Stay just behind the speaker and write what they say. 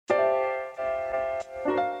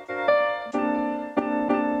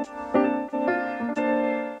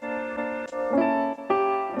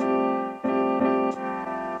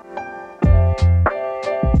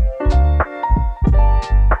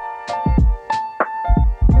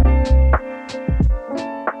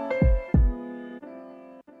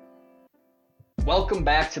welcome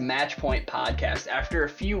back to Matchpoint Podcast. After a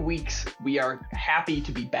few weeks, we are happy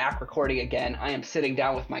to be back recording again. I am sitting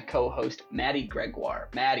down with my co-host, Maddie Gregoire.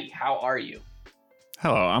 Maddie, how are you?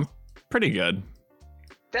 Hello, I'm pretty good.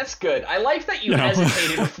 That's good. I like that you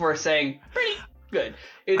hesitated before saying pretty good.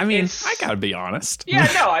 I gotta be honest. Yeah,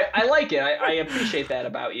 no, I like it. I appreciate that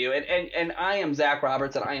about you. And I am Zach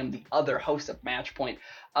Roberts, and I am the other host of Matchpoint.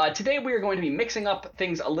 Today we are going to be mixing up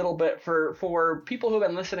things a little bit for people who have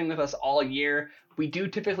been listening with us all year. We do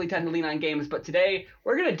typically tend to lean on games, but today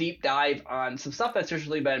we're going to deep dive on some stuff that's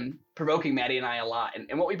usually been provoking Maddie and I a lot,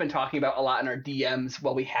 and what we've been talking about a lot in our DMs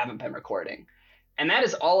while we haven't been recording. And that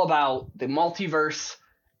is all about the multiverse,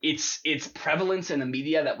 its prevalence in the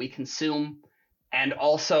media that we consume, and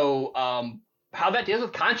also how that deals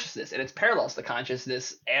with consciousness and its parallels to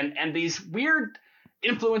consciousness, and these weird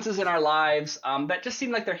influences in our lives that just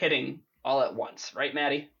seem like they're hitting all at once, right,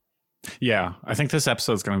 Maddie? Yeah, I think this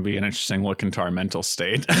episode is going to be an interesting look into our mental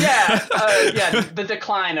state. The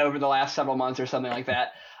decline over the last several months or something like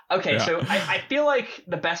that. Okay, yeah. So I feel like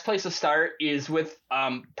the best place to start is with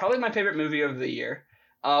probably my favorite movie of the year.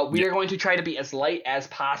 We are going to try to be as light as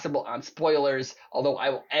possible on spoilers, although I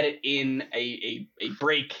will edit in a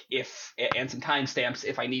break and some timestamps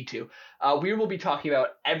if I need to. We will be talking about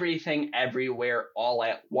Everything Everywhere All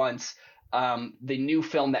at Once, the new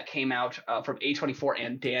film that came out from A24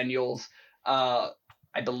 and Daniels, I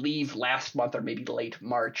believe last month or maybe late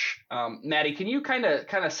March. Maddie, can you kind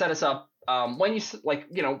of set us up when you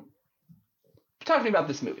talk to me about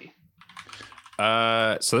this movie?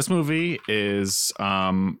 So this movie is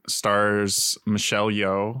stars Michelle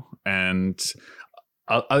Yeoh and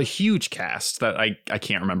a huge cast that I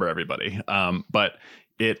can't remember everybody. But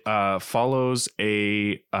it follows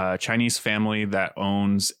a Chinese family that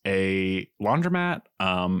owns a laundromat,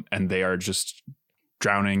 and they are just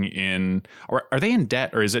drowning in. Or are they in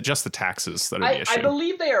debt, or is it just the taxes that are the issue? I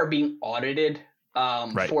believe they are being audited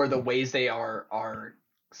for the ways they are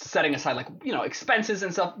setting aside, like, expenses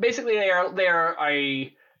and stuff. Basically, they are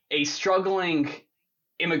a struggling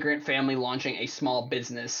immigrant family launching a small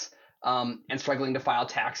business and struggling to file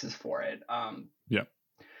taxes for it.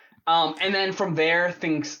 And then from there,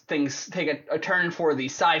 things take a turn for the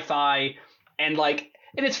sci-fi, and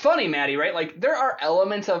it's funny, Maddie, right? Like, there are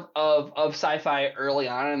elements of sci-fi early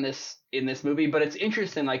on in this movie, but it's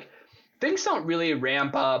interesting, like, things don't really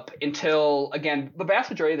ramp up until, again, the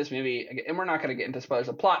vast majority of this movie, and we're not going to get into spoilers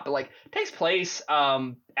of plot, but takes place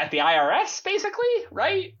at the IRS, basically,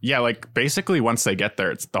 right? Yeah, basically once they get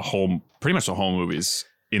there, it's pretty much the whole movie's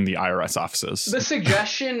in the IRS offices. The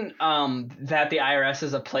suggestion that the IRS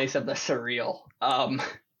is a place of the surreal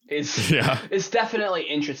is definitely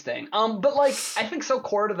interesting. But I think so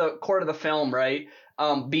core to the film, right?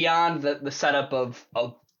 Beyond the setup of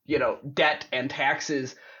debt and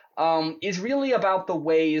taxes. Is really about the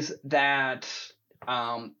ways that,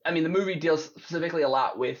 the movie deals specifically a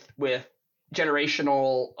lot with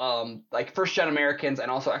generational, first-gen Americans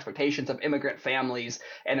and also expectations of immigrant families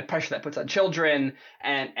and the pressure that puts on children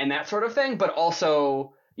and that sort of thing. But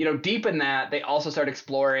also, deep in that, they also start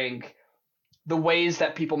exploring the ways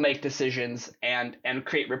that people make decisions and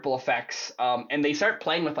create ripple effects. And they start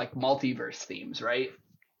playing with multiverse themes, right?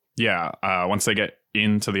 Yeah. Once they get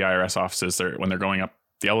into the IRS offices, when they're going up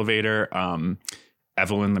the elevator,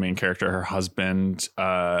 Evelyn, the main character, her husband,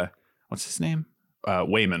 what's his name?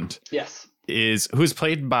 Waymond. Yes. Who's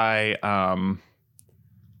played by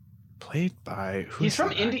he's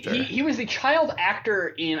from India. He was the child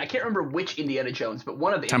actor in, I can't remember which Indiana Jones, but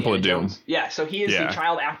one of the Temple Indiana of Doom. Jones. Yeah, so he is the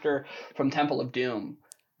child actor from Temple of Doom.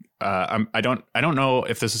 I don't know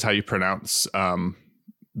if this is how you pronounce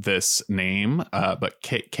this name, but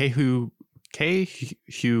Ke Huy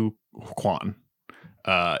Quan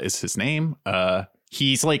is his name.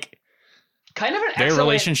 He's kind of an their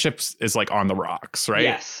relationships is on the rocks, right?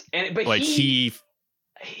 Yes, but he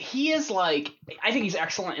is I think he's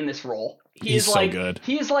excellent in this role. He's so good.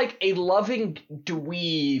 He is a loving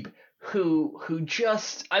dweeb who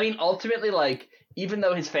just, ultimately, even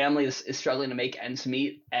though his family is struggling to make ends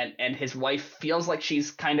meet, and his wife feels like she's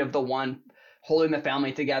kind of the one holding the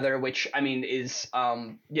family together, which is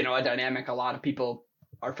a dynamic a lot of people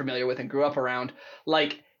are familiar with and grew up around.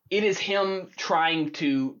 It is him trying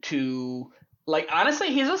to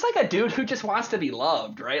honestly, he's just a dude who just wants to be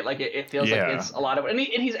loved, right? It feels like it's a lot of, and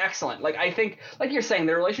he's excellent. I think, you're saying,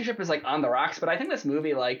 their relationship is on the rocks, but I think this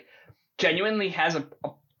movie genuinely has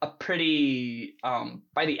a pretty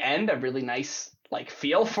by the end a really nice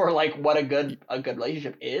feel for what a good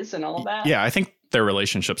relationship is and all of that. Yeah, I think their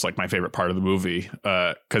relationship's my favorite part of the movie,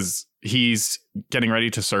 because he's getting ready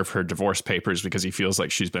to serve her divorce papers because he feels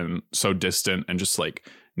like she's been so distant and just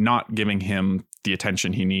not giving him the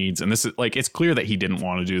attention he needs. And this is like, it's clear that he didn't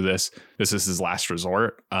want to do this. This is his last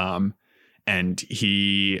resort. And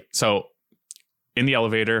so in the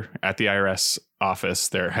elevator at the IRS office,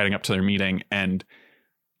 they're heading up to their meeting, and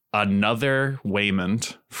another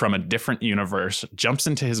Waymond from a different universe jumps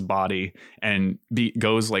into his body and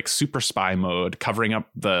goes like super spy mode, covering up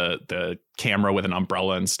the camera with an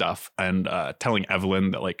umbrella and stuff, and telling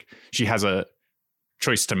Evelyn that like she has a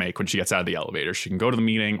choice to make when she gets out of the elevator. She can go to the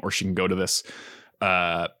meeting, or she can go to this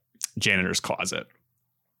janitor's closet.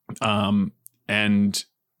 And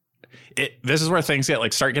this is where things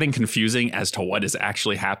start getting confusing as to what is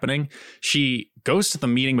actually happening. She goes to the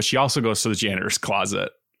meeting, but she also goes to the janitor's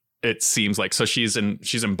closet. It seems like, so she's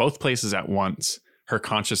in both places at once. Her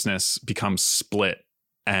consciousness becomes split,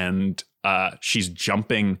 and she's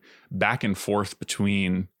jumping back and forth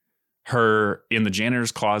between her in the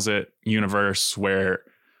janitor's closet universe, where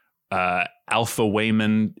Alpha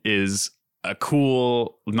Waymond is a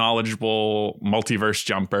cool, knowledgeable multiverse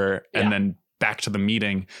jumper, and then back to the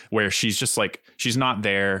meeting where she's just like, she's not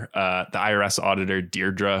there. The IRS auditor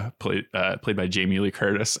Deirdre, played by Jamie Lee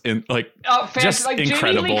Curtis, and just like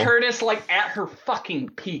incredible. Jamie Lee Curtis, like at her fucking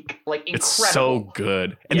peak, like incredible. It's so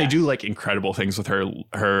good, and they do like incredible things with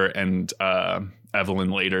her and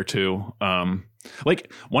Evelyn later too.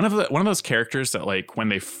 Like one of those characters that like when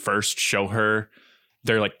they first show her,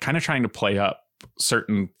 they're like kind of trying to play up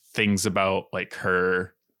certain things about like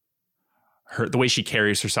her the way she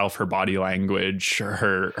carries herself, her body language,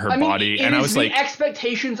 her body. And I was like,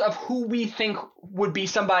 expectations of who we think would be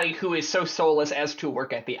somebody who is so soulless as to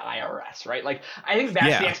work at the IRS, right? Like, I think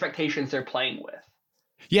that's the expectations they're playing with.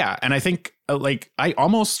 Yeah. And I think like, I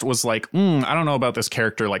almost was like, I don't know about this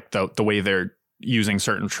character, like the way they're using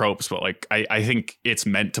certain tropes, but like, I think it's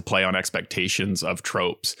meant to play on expectations of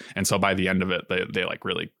tropes. And so by the end of it, they like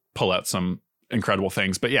really pull out some incredible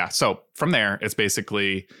things. But yeah, so from there, it's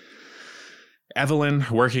basically Evelyn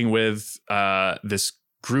working with this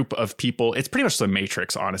group of people. It's pretty much the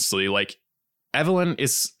Matrix, honestly. Like Evelyn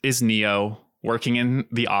is Neo working in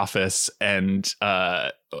the office, and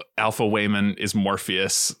Alpha Waymond is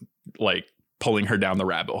Morpheus, like pulling her down the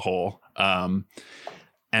rabbit hole.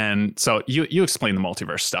 And so you explain the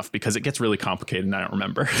multiverse stuff, because it gets really complicated and I don't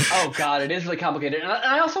remember. Oh God, it is really complicated. And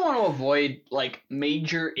I also want to avoid like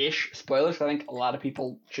major-ish spoilers. I think a lot of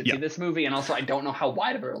people should see this movie. And also I don't know how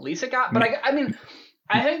wide of a release it got. But I mean,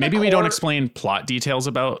 I think maybe we don't explain plot details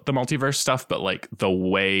about the multiverse stuff, but like the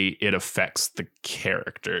way it affects the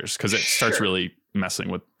characters, because it starts really messing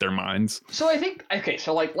with their minds. So I think, okay,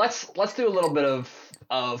 so like let's do a little bit of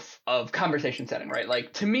conversation setting, right?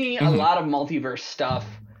 Like to me, a lot of multiverse stuff,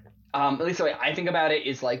 at least the way I think about it,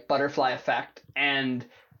 is like butterfly effect. And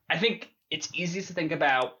I think it's easiest to think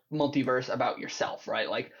about multiverse about yourself, right?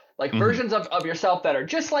 Like versions of yourself that are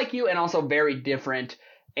just like you and also very different,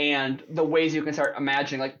 and the ways you can start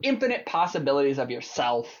imagining like infinite possibilities of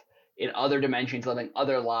yourself in other dimensions, living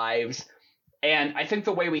other lives. And I think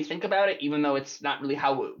the way we think about it, even though it's not really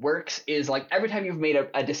how it works, is like every time you've made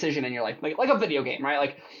a decision in your life, like a video game, right?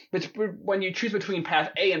 Like when you choose between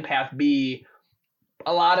path A and path B,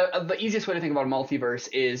 a lot of the easiest way to think about a multiverse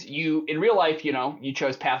is you, in real life, you know, you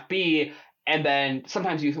chose path B, and then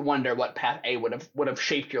sometimes you wonder what path A would have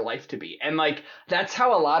shaped your life to be. And like that's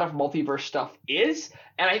how a lot of multiverse stuff is.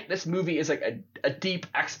 And this movie is like a deep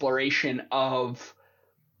exploration of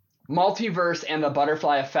multiverse and the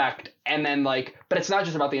butterfly effect. And then like, but it's not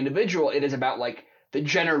just about the individual, it is about like the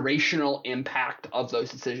generational impact of those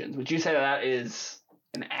decisions. Would you say that is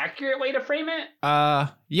an accurate way to frame it?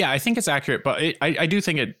 Yeah, I think it's accurate, but I do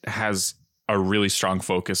think it has a really strong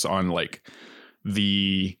focus on like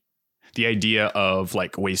the idea of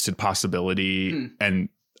like wasted possibility and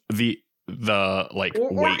the like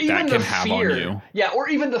weight that can have on you. Yeah, or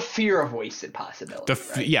even the fear of wasted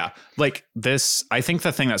possibility. Yeah, like this, I think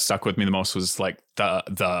the thing that stuck with me the most was like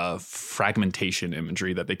the fragmentation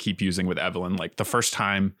imagery that they keep using with Evelyn. Like the first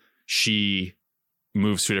time she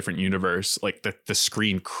moves to a different universe, like the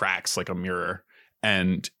screen cracks like a mirror,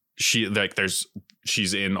 and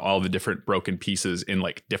she's in all the different broken pieces in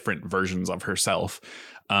like different versions of herself.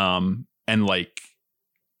 And like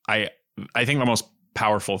I think the most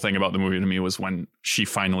powerful thing about the movie to me was when she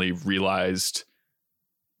finally realized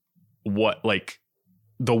what like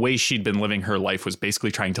the way she'd been living her life was basically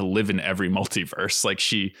trying to live in every multiverse. Like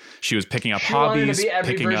she was picking up hobbies, wanted to be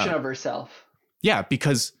every version of herself. Yeah,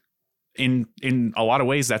 because in a lot of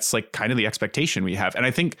ways that's like kind of the expectation we have. And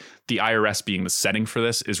I think the IRS being the setting for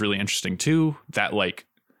this is really interesting too, that like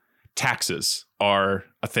taxes are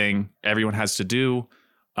a thing everyone has to do.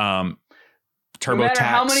 TurboTax, no matter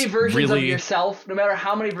how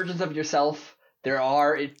many versions of yourself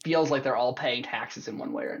it feels like they're all paying taxes in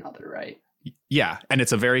one way or another, right? Yeah, and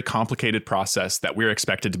it's a very complicated process that we're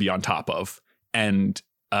expected to be on top of. And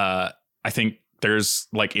I think there's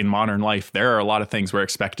like in modern life, there are a lot of things we're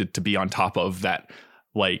expected to be on top of that,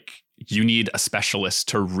 like you need a specialist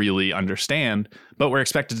to really understand, but we're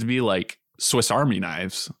expected to be like Swiss Army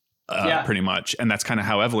knives, pretty much. And that's kind of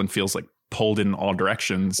how Evelyn feels like pulled in all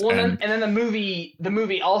directions. Well, and then the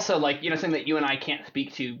movie also, like, you know, something that you and I can't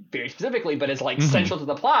speak to very specifically, but is like central to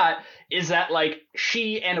the plot, is that like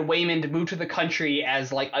she and Waymond moved to the country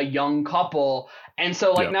as like a young couple. And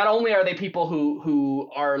so like not only are they people who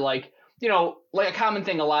are like, you know, like a common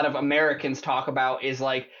thing a lot of Americans talk about is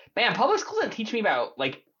like, man, public school didn't teach me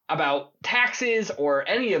about taxes or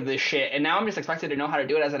any of this shit, and now I'm just expected to know how to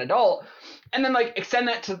do it as an adult. And then like extend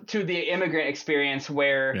that to the immigrant experience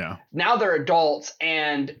where now they're adults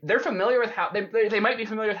and they're familiar with how they might be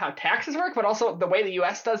familiar with how taxes work, but also the way the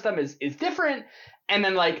US does them is different. And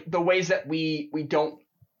then like the ways that we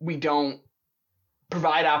don't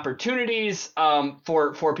provide opportunities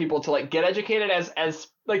for people to like get educated as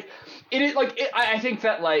like it is like I think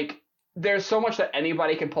that like there's so much that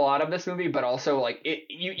anybody can pull out of this movie, but also like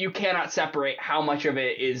you cannot separate how much of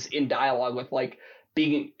it is in dialogue with like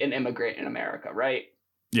being an immigrant in America, right?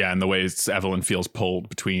 Yeah, and the ways Evelyn feels pulled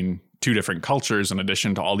between two different cultures in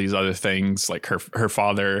addition to all these other things. Like her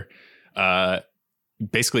father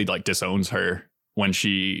basically like disowns her when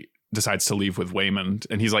she decides to leave with Waymond,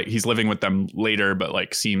 and he's living with them later, but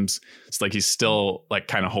like seems it's like he's still like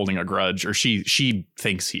kind of holding a grudge, or she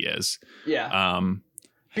thinks he is. Yeah.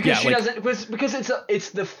 Because she doesn't, because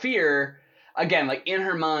it's the fear. Again, like in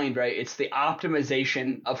her mind, right? It's the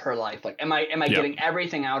optimization of her life. Like, am I getting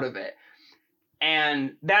everything out of it?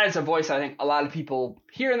 And that is a voice I think a lot of people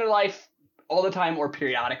hear in their life all the time or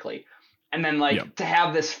periodically. And then like to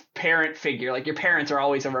have this parent figure, like your parents are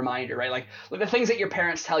always a reminder, right? Like the things that your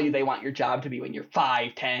parents tell you they want your job to be when you're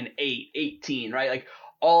 5, 10, 8, 18, right? Like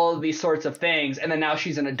all of these sorts of things. And then now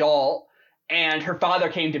she's an adult and her father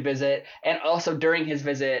came to visit. And also during his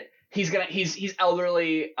visit, he's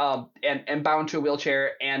elderly and bound to a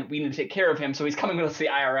wheelchair, and we need to take care of him. So he's coming with us to the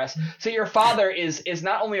IRS. So your father is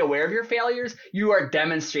not only aware of your failures, you are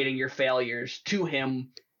demonstrating your failures to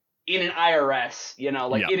him in an IRS. You know,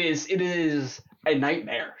 like it is a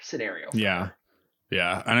nightmare scenario. Yeah,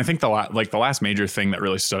 and I think the last major thing that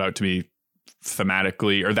really stood out to me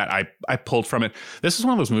thematically, or that I pulled from it, this is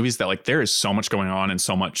one of those movies that like there is so much going on and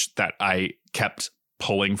so much that I kept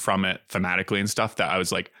pulling from it thematically and stuff that I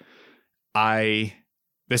was like,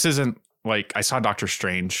 this isn't like I saw Doctor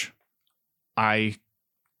Strange. I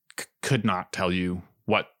could not tell you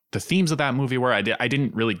what the themes of that movie were. I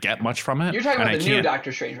didn't really get much from it. You're talking about the new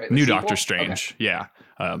Doctor Strange, right? New Doctor Strange. Okay. Yeah.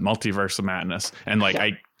 Multiverse of Madness. And like,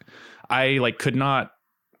 I like could not,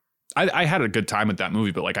 I had a good time with that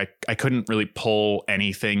movie, but like, I couldn't really pull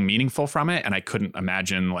anything meaningful from it. And I couldn't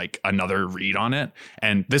imagine like another read on it.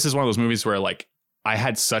 And this is one of those movies where like, I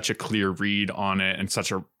had such a clear read on it and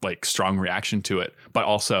such a like strong reaction to it, but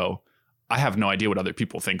also I have no idea what other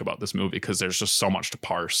people think about this movie because there's just so much to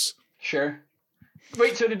parse. Sure.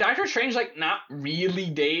 Wait, so did Doctor Strange like not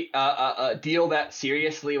really deal that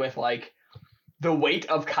seriously with like the weight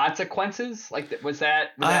of consequences? Like was that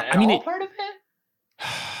all part of it?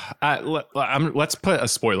 Let's put a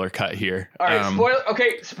spoiler cut here. All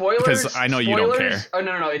right, spoilers. Because I know you don't care. Oh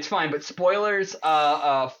no, it's fine. But spoilers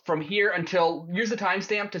from here until use the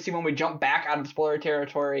timestamp to see when we jump back out of spoiler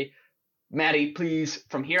territory. Maddie, please,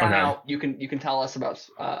 from here on out, you can tell us about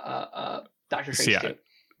Doctor Strange 2.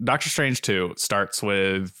 Doctor Strange 2 starts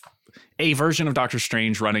with a version of Doctor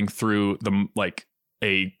Strange running through the like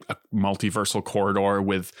a multiversal corridor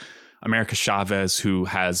with America Chavez, who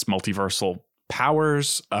has multiversal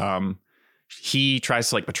powers. He tries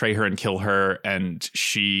to like betray her and kill her, and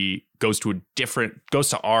she goes to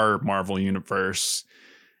our Marvel universe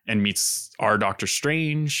and meets our Doctor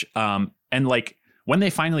Strange. And like when they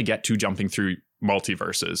finally get to jumping through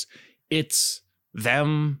multiverses, it's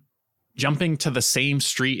them jumping to the same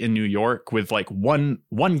street in New York with like one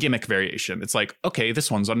gimmick variation. It's like, okay, this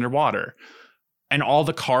one's underwater. And all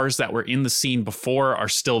the cars that were in the scene before are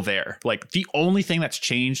still there. Like the only thing that's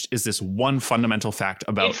changed is this one fundamental fact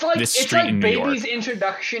about this street in New York. It's like Baby's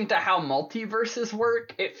introduction to how multiverses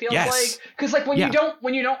work. It feels like, because like when you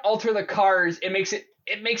don't alter the cars, it makes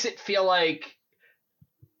it feel like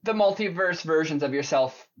the multiverse versions of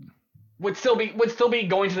yourself would still be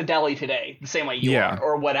going to the deli today the same way you are,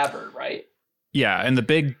 or whatever, right? Yeah, and the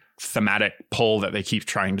big thematic pull that they keep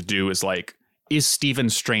trying to do is like, is Stephen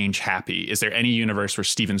Strange happy? Is there any universe where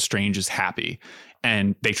Stephen Strange is happy?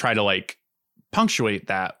 And they try to like punctuate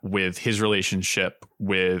that with his relationship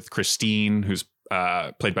with Christine, who's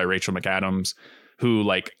played by Rachel McAdams, who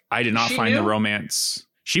like I did not find the romance.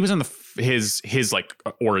 She was in his like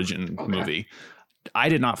origin movie. I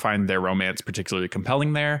did not find their romance particularly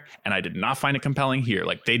compelling there, and I did not find it compelling here.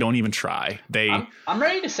 Like they don't even try. I'm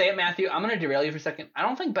ready to say it, Matthew. I'm going to derail you for a second. I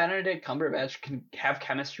don't think Benedict Cumberbatch can have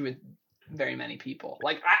chemistry with very many people.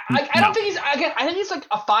 Like I don't think I think he's like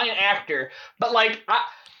a fine actor, but like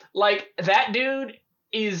that dude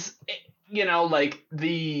is, you know, like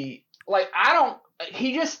he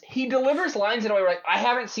delivers lines in a way where like I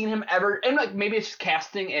haven't seen him ever, and like maybe it's just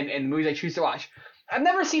casting and movies I choose to watch. I've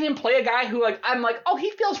never seen him play a guy who like I'm like, oh,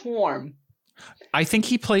 he feels warm. I think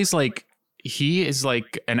he plays like he is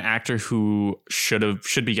like an actor who should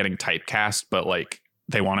be getting typecast, but like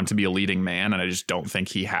they want him to be a leading man, and I just don't think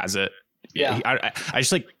he has it. Yeah, I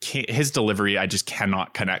just like his delivery. I just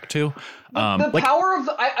cannot connect to. The power of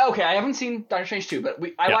the I haven't seen Doctor Strange 2, but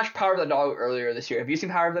I watched Power of the Dog earlier this year. Have you seen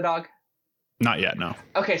Power of the Dog? Not yet, no.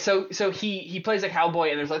 Okay, so he plays a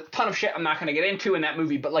cowboy, and there's like a ton of shit I'm not going to get into in that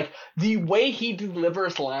movie, but like the way he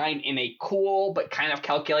delivers line in a cool but kind of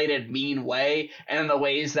calculated, mean way, and the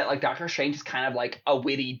ways that like Doctor Strange is kind of like a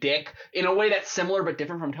witty dick in a way that's similar but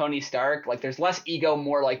different from Tony Stark. Like there's less ego,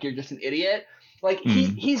 more like you're just an idiot. Like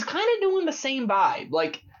he's kind of doing the same vibe.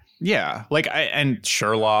 Like yeah, like and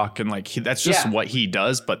Sherlock and like that's just what he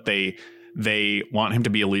does, but they want him to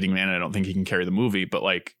be a leading man, and I don't think he can carry the movie. But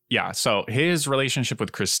like, yeah, so his relationship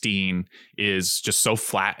with Christine is just so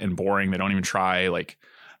flat and boring. They don't even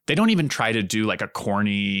try to do like a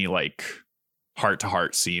corny, like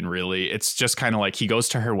heart-to-heart scene, really. It's just kind of like he goes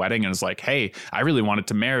to her wedding and is like, hey, I really wanted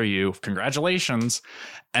to marry you. Congratulations.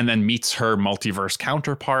 And then meets her multiverse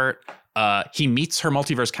counterpart. He meets her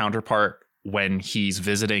multiverse counterpart when he's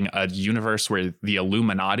visiting a universe where the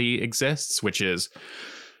Illuminati exists, which is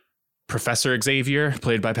Professor Xavier,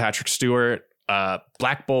 played by Patrick Stewart,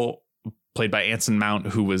 Black Bolt, played by Anson Mount,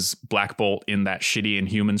 who was Black Bolt in that shitty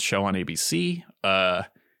Inhumans show on ABC.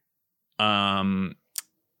 John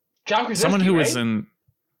Krasinski, someone who was in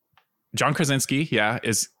John Krasinski,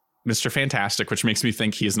 is Mr. Fantastic, which makes me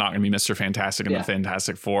think he is not going to be Mr. Fantastic in the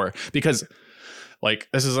Fantastic Four, because like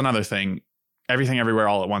this is another thing. Everything Everywhere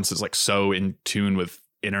All at Once is like so in tune with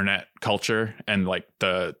internet culture and like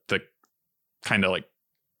the kind of like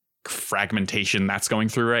fragmentation that's going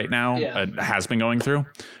through right now, has been going through.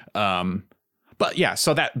 But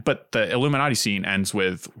the Illuminati scene ends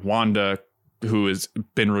with Wanda, who has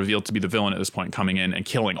been revealed to be the villain at this point, coming in and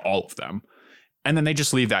killing all of them. And then they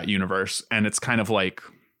just leave that universe. And it's kind of like,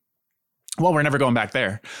 well, we're never going back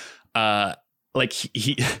there. Like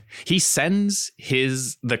he sends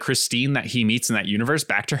the Christine that he meets in that universe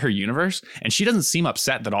back to her universe, and she doesn't seem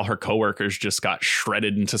upset that all her coworkers just got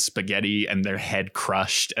shredded into spaghetti and their head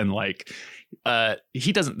crushed, and like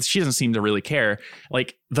she doesn't seem to really care.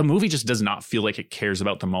 Like the movie just does not feel like it cares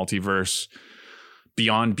about the multiverse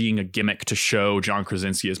beyond being a gimmick to show John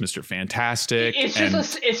Krasinski as Mr. Fantastic. It's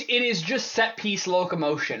just it is just set piece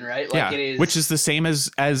locomotion, right? Like it is, which is the same as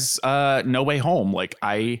No Way Home. Like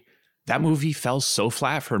that movie fell so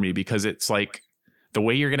flat for me because it's like the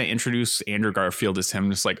way you're going to introduce Andrew Garfield as him,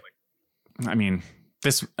 just like, I mean,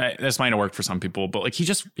 this might have worked for some people, but like he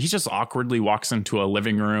just awkwardly walks into a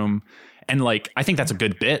living room, and like I think that's a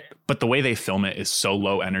good bit, but the way they film it is so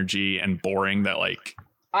low energy and boring that like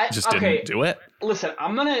didn't do it. Listen,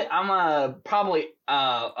 I'm gonna probably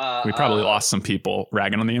we probably lost some people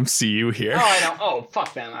ragging on the MCU here. Oh, I know. Oh,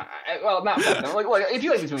 fuck them. Well, not fuck them. Like, if you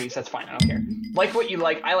like these movies, that's fine. I don't care. Like what you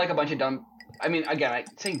like. I like a bunch of dumb. I mean, again,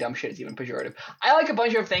 saying dumb shit is even pejorative. I like a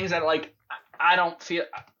bunch of things that like I don't feel.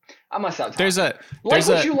 I'm gonna stop talking.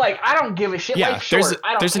 What you like. I don't give a shit. Yeah, like, short,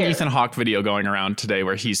 there's an Ethan Hawke video going around today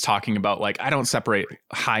where he's talking about like I don't separate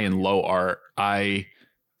high and low art. I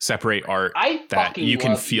separate art that you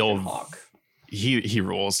can feel. He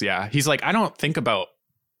rules. Yeah, he's like, I don't think about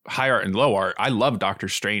high art and low art. I love Doctor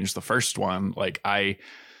Strange, the first one. Like I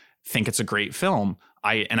think it's a great film.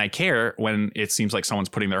 I care when it seems like someone's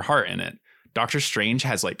putting their heart in it. Doctor Strange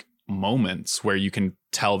has like moments where you can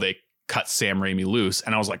tell they cut Sam Raimi loose,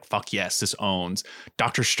 and I was like, fuck yes, this owns.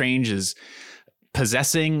 Doctor Strange is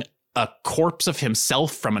possessing a corpse of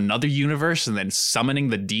himself from another universe and then summoning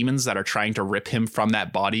the demons that are trying to rip him from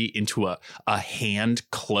that body into a hand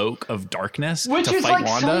cloak of darkness, which to is fight like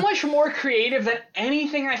Wanda. So much more creative than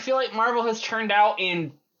anything I feel like Marvel has turned out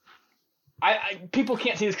in. People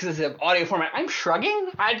can't see this because it's an audio format. I'm shrugging.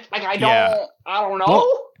 I don't know.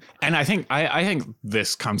 Well, and I think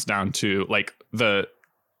this comes down to like the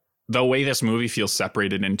way this movie feels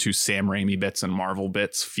separated into Sam Raimi bits and Marvel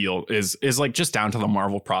bits is like just down to the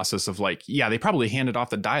Marvel process of like, yeah, they probably handed off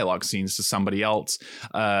the dialogue scenes to somebody else.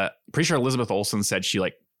 Pretty sure Elizabeth Olsen said she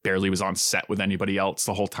like barely was on set with anybody else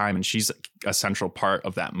the whole time, and she's a central part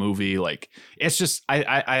of that movie. Like, it's just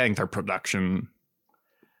I think their production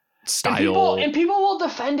style, and people will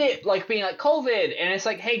defend it like being like COVID, and it's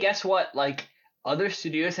like, hey, guess what? Like, other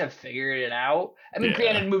studios have figured it out. I mean,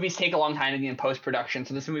 granted, movies take a long time to be in post-production,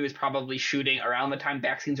 so this movie was probably shooting around the time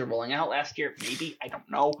vaccines were rolling out last year. Maybe, I don't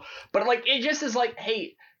know. But like, it just is like,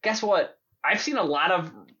 hey, guess what? I've seen a lot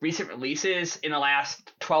of recent releases in the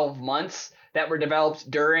last 12 months that were developed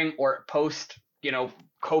during or post,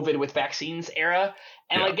 COVID with vaccines era.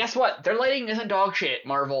 And like, guess what? Their lighting isn't dog shit,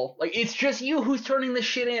 Marvel. Like, it's just you who's turning this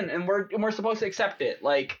shit in, and we're supposed to accept it.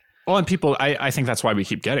 Like, well, and people, I think that's why we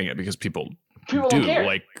keep getting it, because people do don't care.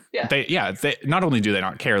 Like, they not only do they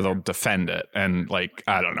not care, they'll defend it. And like,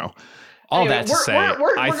 I don't know. All anyway, that to say,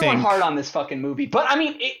 we're I going think hard on this fucking movie, but I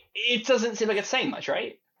mean, it doesn't seem like it's saying much,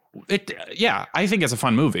 right? I think it's a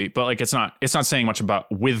fun movie, but like, it's not saying much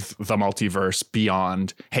about with the multiverse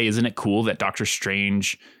beyond, hey, isn't it cool that Doctor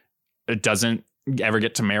Strange doesn't ever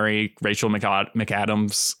get to marry Rachel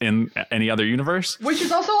McAdams in any other universe? Which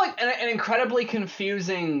is also like an incredibly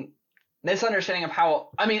confusing misunderstanding of how,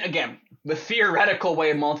 I mean, again, the theoretical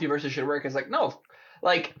way multiverses should work is like, no,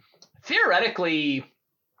 like, theoretically,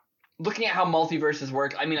 looking at how multiverses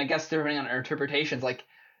work, I mean, I guess depending on our interpretations, like,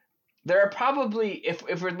 there are probably,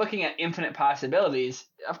 if we're looking at infinite possibilities,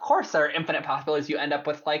 of course there are infinite possibilities. You end up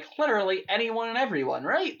with like literally anyone and everyone,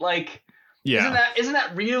 right? Like, isn't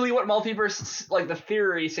that really what multiverse, like, the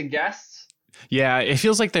theory suggests? Yeah, it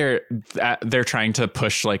feels like they're trying to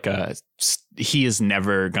push like a he is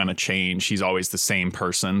never gonna change, he's always the same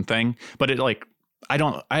person thing. But it like,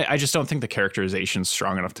 I just don't think the characterization's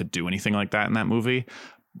strong enough to do anything like that in that movie.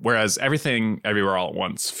 Whereas Everything Everywhere All at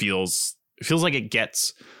Once feels like it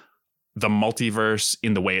gets the multiverse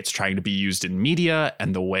in the way it's trying to be used in media,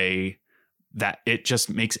 and the way that it just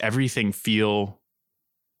makes everything feel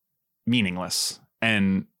meaningless.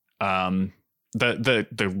 And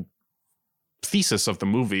the thesis of the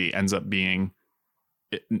movie ends up being,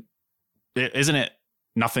 isn't it,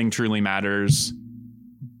 nothing truly matters,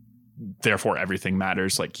 therefore everything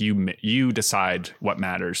matters. Like, you decide what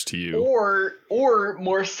matters to you. Or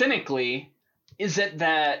more cynically, is it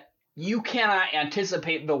that you cannot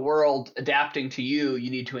anticipate the world adapting to you, you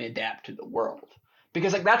need to adapt to the world?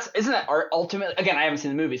 Because like, isn't that our ultimate, again, I haven't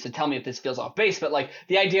seen the movie, so tell me if this feels off base, but like,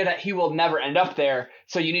 the idea that he will never end up there,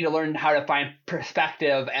 so you need to learn how to find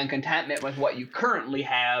perspective and contentment with what you currently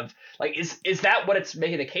have. Like, is that what it's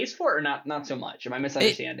making a case for, or not so much? Am I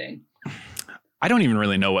misunderstanding? I don't even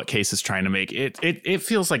really know what case it's trying to make. It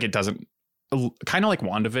feels like it doesn't, kind of like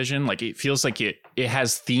WandaVision. Like, it feels like it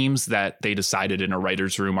has themes that they decided in a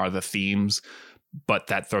writer's room are the themes, but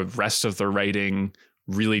that the rest of the writing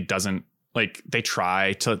really doesn't, like, they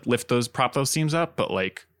try to prop those themes up, but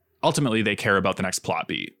like, ultimately they care about the next plot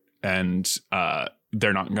beat, and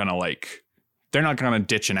they're not gonna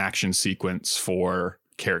ditch an action sequence for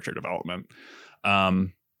character development. But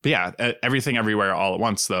yeah, Everything Everywhere All at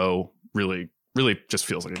Once, though, really just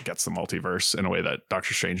feels like it gets the multiverse in a way that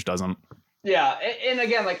Doctor Strange doesn't. Yeah, and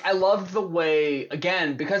again, like, I love the way,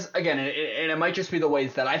 again, because, again, and it might just be the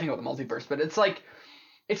ways that I think about the multiverse, but it's like,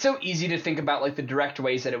 it's so easy to think about, like, the direct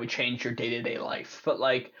ways that it would change your day-to-day life. But,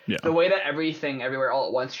 like, the way that Everything Everywhere All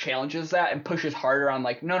at Once challenges that and pushes harder on,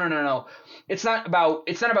 like, no. It's not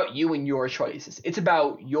about you and your choices. It's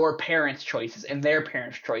about your parents' choices and their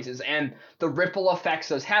parents' choices and the ripple effects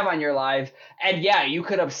those have on your life. And, yeah, you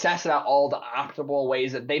could obsess about all the optimal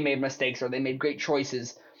ways that they made mistakes or they made great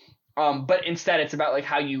choices. But instead, it's about like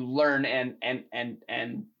how you learn and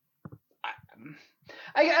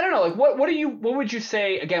I don't know, like, what would you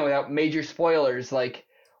say, again, without major spoilers, like,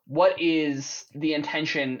 what is the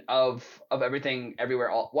intention of Everything Everywhere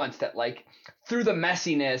All at Once? That, like, through the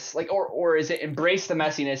messiness, like, or is it embrace the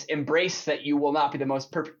messiness, embrace that you will not be the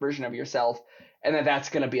most perfect version of yourself, and that's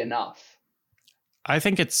going to be enough? I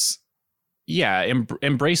think it's,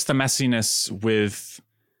 embrace the messiness with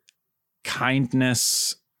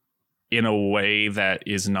kindness in a way that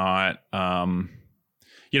is not,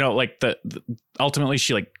 like the ultimately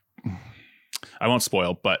she, like, I won't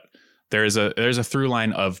spoil, but there's a through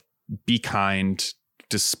line of be kind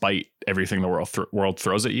despite everything the world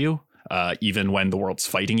throws at you, even when the world's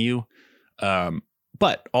fighting you,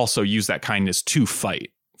 but also use that kindness to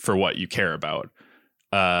fight for what you care about.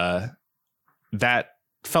 That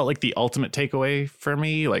felt like the ultimate takeaway for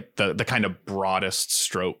me, like the kind of broadest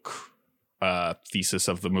stroke thesis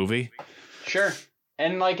of the movie. Sure.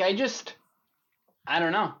 And like, I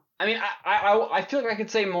don't know. I mean, I feel like I could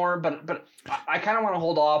say more, but I kind of want to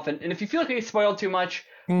hold off. And if you feel like we spoiled too much,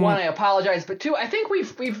 one, I apologize, but two, I think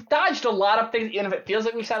we've dodged a lot of things, even if it feels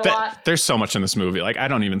like we've said a lot. There's so much in this movie. Like, I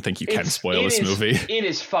don't even think you can spoil this movie. It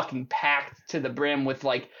is fucking packed to the brim with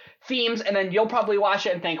like themes, and then you'll probably watch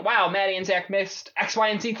it and think, wow, Maddie and Zach missed X, Y,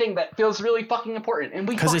 and Z thing that feels really fucking important. And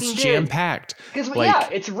we fucking did. Because it's jam-packed. Because, like, yeah,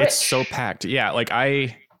 it's rich. It's so packed. Yeah, like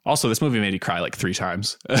also, this movie made me cry like 3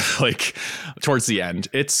 times, like towards the end.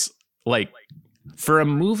 It's like, for a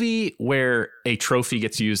movie where a trophy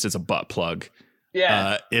gets used as a butt plug,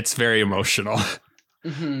 it's very emotional.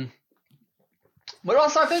 Mm-hmm. But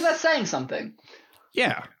also, I think that's saying something.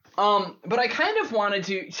 Yeah. But I kind of wanted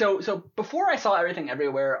to. So before I saw Everything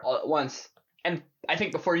Everywhere All at Once, and I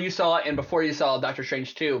think before you saw it, and before you saw Doctor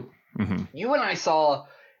Strange 2, you and I saw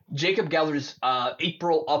Jacob Geller's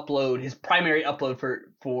April upload, his primary upload for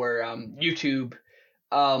YouTube,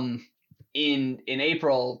 in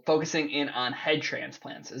April, focusing in on head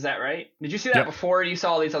transplants. Is that right? Did you see that before you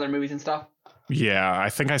saw all these other movies and stuff? Yeah, I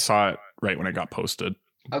think I saw it right when it got posted.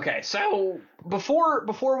 Okay, so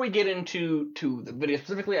before we get into the video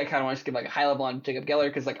specifically, I kind of want to give like a high level on Jacob Geller,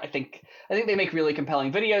 because like I think they make really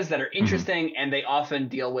compelling videos that are interesting, and they often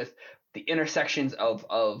deal with the intersections of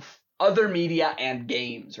other media and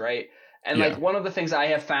games, right? And like one of the things I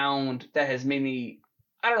have found that has made me,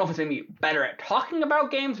 I don't know if it's made me better at talking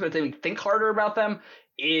about games, but it's made me think harder about them,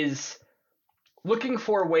 is looking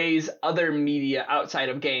for ways other media outside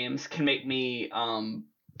of games can make me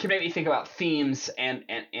think about themes and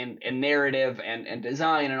narrative and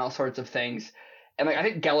design and all sorts of things. And like I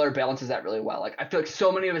think Geller balances that really well. Like I feel like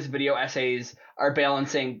so many of his video essays are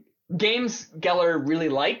balancing games Geller really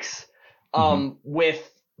likes with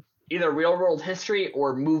either real world history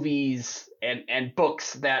or movies and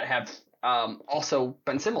books that have also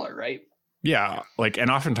been similar, right? Yeah, like, and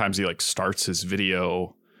oftentimes he like starts his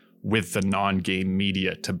video with the non-game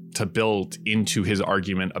media to build into his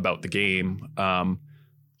argument about the game,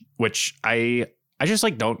 which I just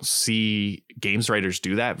like don't see games writers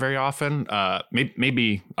do that very often.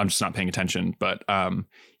 Maybe I'm just not paying attention, but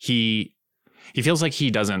he feels like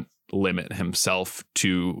he doesn't limit himself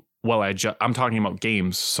to, well, I'm talking about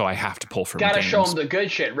games, so I have to pull from games. Gotta show him the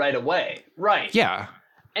good shit right away, right? Yeah.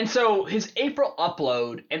 And so his April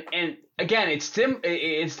upload, and again, it's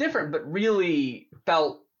different, but really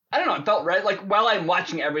felt, I don't know, it felt right. Like while I'm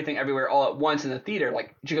watching Everything Everywhere All at Once in the theater,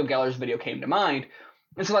 like Jacob Geller's video came to mind.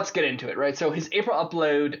 And so let's get into it, right? So his April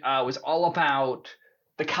upload was all about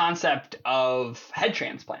the concept of head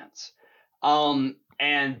transplants.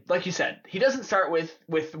 And like you said, he doesn't start with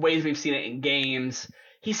ways we've seen it in games.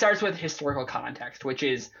 He starts with historical context, which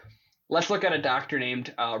is, let's look at a doctor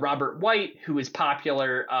named Robert White, who is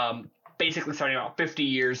popular basically starting about 50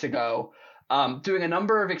 years ago, doing a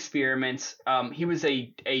number of experiments. He was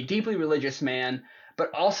a deeply religious man,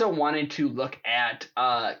 but also wanted to look at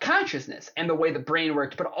consciousness and the way the brain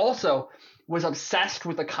worked, but also was obsessed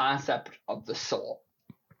with the concept of the soul.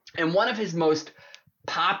 And one of his most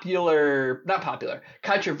controversial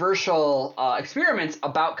experiments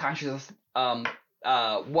about consciousness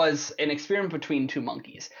was an experiment between 2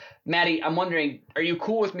 monkeys. Maddie, I'm wondering, are you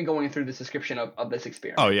cool with me going through this description of this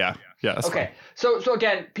experiment? Oh, yeah. Yeah, that's okay. Fine. So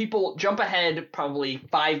again, people jump ahead probably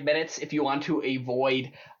 5 minutes if you want to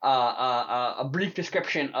avoid a brief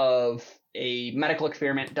description of a medical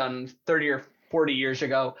experiment done 30 or 40 years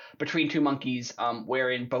ago between 2 monkeys,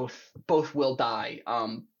 wherein both will die,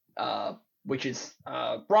 which is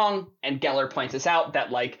wrong. And Geller points us out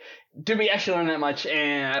that, like, did we actually learn that much?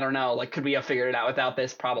 I don't know. Like, could we have figured it out without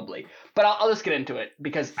this? Probably. But I'll just get into it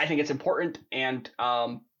because I think it's important and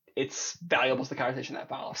it's valuable to the conversation that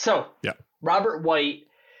follows. So, Robert White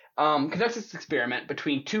conducts this experiment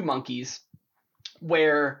between 2 monkeys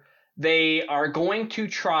where they are going to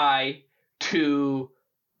try to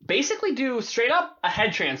basically do straight up a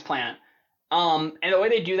head transplant. And the way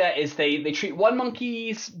they do that is they treat one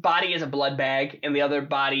monkey's body as a blood bag and the other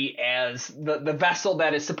body as the vessel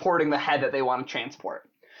that is supporting the head that they want to transport.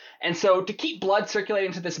 And so to keep blood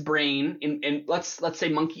circulating to this brain in let's say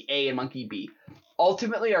monkey A and monkey B,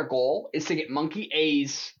 ultimately our goal is to get monkey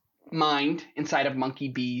A's mind inside of monkey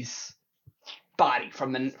B's body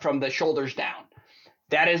from the shoulders down.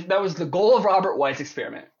 That was the goal of Robert White's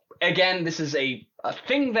experiment. Again, this is a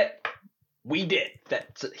thing that we did,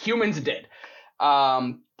 that humans did,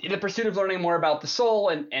 in the pursuit of learning more about the soul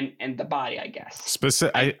and the body, I guess.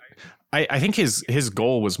 I think his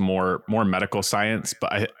goal was more medical science,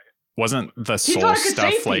 but I wasn't the soul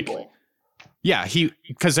stuff like people. Yeah,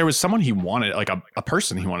 because there was someone he wanted, like a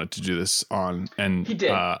person he wanted to do this on, and he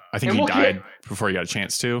did. I think he died before he got a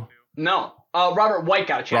chance to. No. Robert White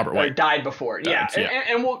got a chance. Robert White died before.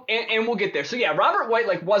 And we'll get there. So yeah, Robert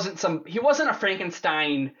White wasn't a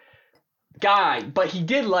Frankenstein guy, but he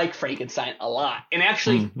did like Frankenstein a lot, and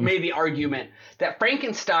actually made the argument that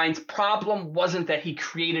Frankenstein's problem wasn't that he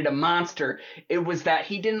created a monster, it was that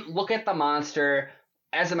he didn't look at the monster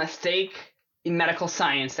as a mistake in medical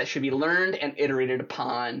science that should be learned and iterated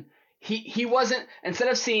upon. He wasn't, instead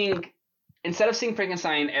of seeing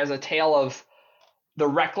Frankenstein as a tale of the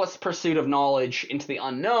reckless pursuit of knowledge into the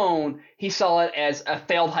unknown, he saw it as a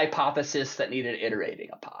failed hypothesis that needed iterating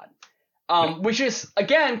upon. Which is,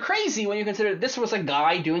 again, crazy when you consider this was a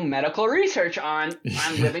guy doing medical research on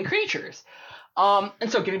living creatures. And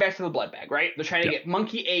so getting back to the blood bag, right? They're trying to get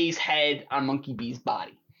Monkey A's head on Monkey B's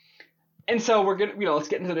body. And so we're going to, let's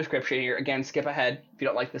get into the description here. Again, skip ahead if you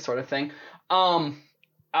don't like this sort of thing. Or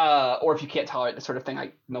if you can't tolerate this sort of thing,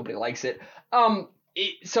 like nobody likes it.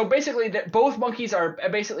 So basically, both monkeys are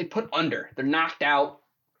basically put under. They're knocked out.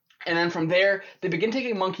 And then from there, they begin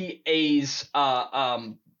taking Monkey A's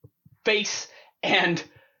face and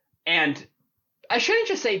I shouldn't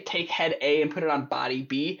just say take head A and put it on body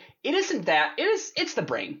B. It isn't that. It's the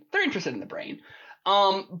brain. They're interested in the brain.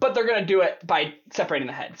 But they're gonna do it by separating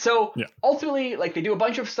the head. So ultimately, like, they do a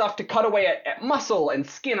bunch of stuff to cut away at muscle and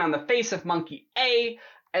skin on the face of Monkey A,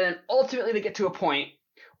 and then ultimately they get to a point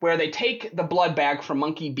where they take the blood bag from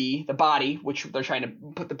Monkey B, the body, which they're trying to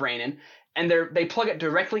put the brain in, and they plug it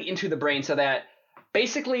directly into the brain so that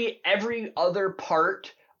basically every other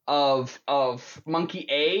part of Monkey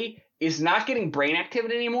A is not getting brain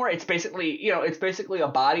activity anymore. It's basically, a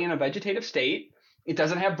body in a vegetative state. It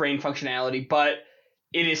doesn't have brain functionality, but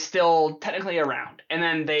it is still technically around. And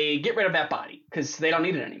then they get rid of that body because they don't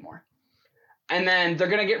need it anymore. And then they're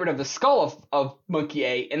going to get rid of the skull of Monkey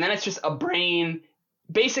A, and then it's just a brain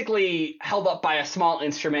basically held up by a small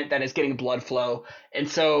instrument that is getting blood flow. And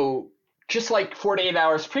so just like 48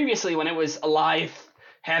 hours previously when it was alive,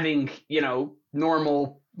 having,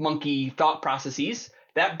 normal monkey thought processes,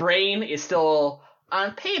 that brain is still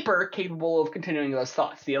on paper capable of continuing those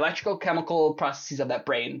thoughts. The electrical chemical processes of that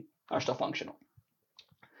brain are still functional.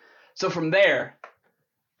 So from there,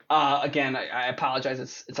 again, I apologize,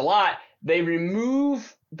 it's a lot. They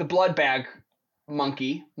remove the blood bag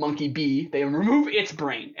Monkey B. They remove its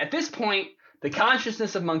brain. At this point, the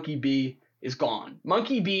consciousness of Monkey B is gone.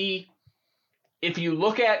 Monkey B, if you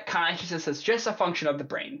look at consciousness as just a function of the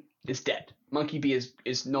brain, is dead. Monkey B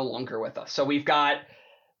is no longer with us. So we've got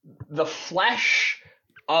the flesh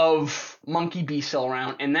of Monkey B still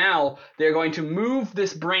around, and now they're going to move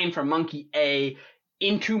this brain from Monkey A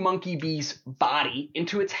into Monkey B's body,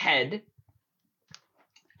 into its head,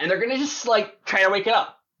 and they're going to just, try to wake it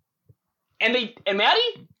up. And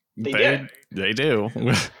Maddie? They did. They do.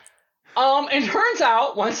 It turns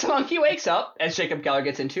out, once the monkey wakes up, as Jacob Geller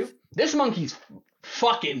gets into, this monkey's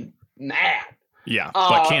fucking mad. Yeah,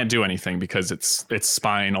 but can't do anything because its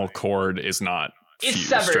spinal cord is not it's fused,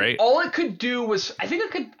 severed. Right? All it could do was, I think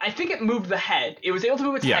it moved the head. It was able to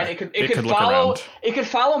move its head. It could look follow. Around. It could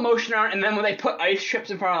follow motion around, and then when they put ice chips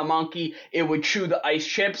in front of a monkey, it would chew the ice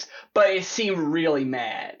chips. But it seemed really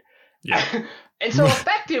mad. Yeah. And so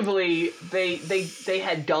effectively, they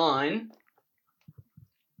had done,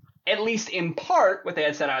 at least in part, what they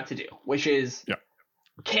had set out to do, which is,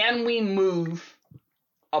 can we move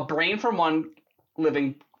a brain from one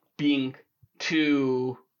living being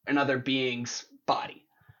to another being's body?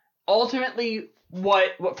 Ultimately,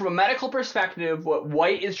 what from a medical perspective, what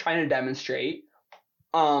White is trying to demonstrate,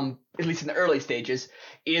 at least in the early stages,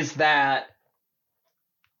 is that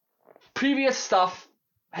previous stuff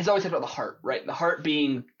has always talked about the heart, right? The heart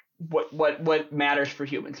being what matters for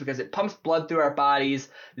humans because it pumps blood through our bodies.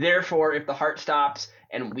 Therefore, if the heart stops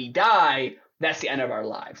and we die, that's the end of our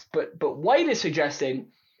lives. But White is suggesting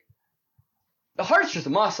the heart's just a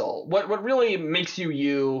muscle. What really makes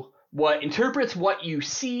you, what interprets what you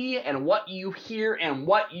see and what you hear and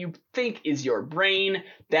what you think is your brain,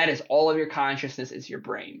 that is all of your consciousness is your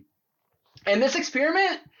brain. And this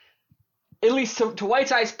experiment, at least to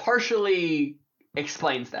White's eyes, partially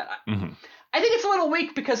explains that. Mm-hmm. I think it's a little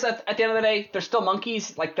weak because at the end of the day, they're still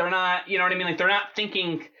monkeys. Like, they're not, you know what I mean? Like, they're not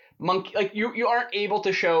thinking monkey. Like, you aren't able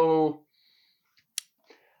to show.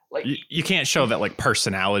 Like, you can't show that, like,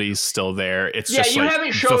 personality's still there. It's just you like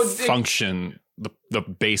haven't showed the function, the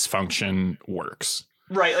base function works.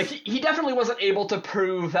 Right, like he definitely wasn't able to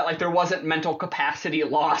prove that, like, there wasn't mental capacity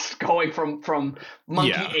lost going from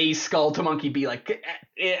Monkey A's skull to Monkey B. Like,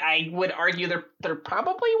 I would argue there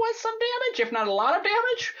probably was some damage, if not a lot of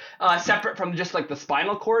damage, separate from just, like, the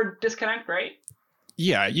spinal cord disconnect, right?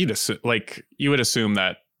 Yeah, you would assume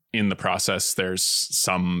that in the process there's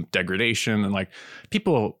some degradation and, like,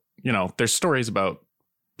 people, there's stories about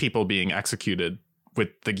people being executed with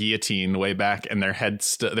the guillotine way back and their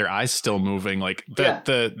eyes still moving, like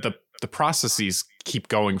the the processes keep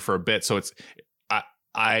going for a bit. So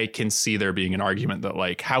I can see there being an argument that,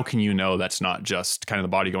 like, how can you know that's not just kind of the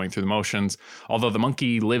body going through the motions? Although the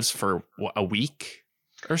monkey lives for a week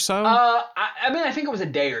or so. I mean, I think it was a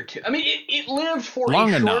day or two. I mean, it lived for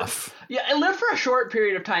long enough. Yeah, it lived for a short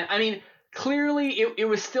period of time. I mean, clearly it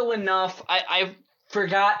was still enough. I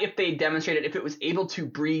forgot if they demonstrated if it was able to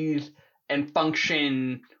breathe and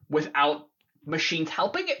function without machines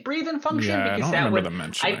helping it breathe and function. Yeah, because I don't remember the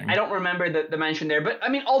mentioning. I don't remember the mention there, but I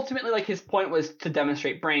mean, ultimately, like, his point was to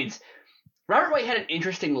demonstrate brains. Robert White had an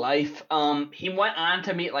interesting life. He went on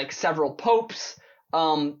to meet like several popes.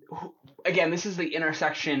 Again, this is the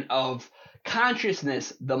intersection of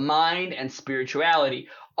consciousness, the mind, and spirituality.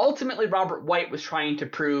 Ultimately, Robert White was trying to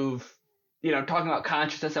prove, talking about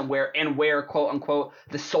consciousness and where quote unquote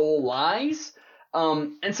the soul lies.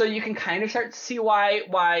 And so you can kind of start to see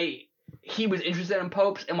why he was interested in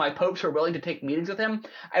popes and why popes were willing to take meetings with him.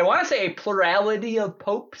 I want to say a plurality of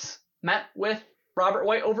popes met with Robert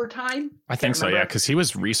White over time. I think so, yeah, because he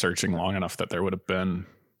was researching long enough that there would have been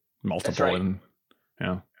multiple. That's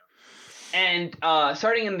right. And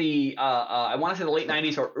starting in the, I want to say the late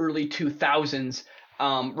 90s or early 2000s,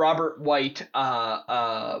 Robert White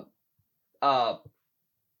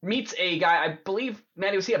meets a guy, I believe,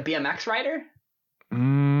 Maddie, was he a BMX rider?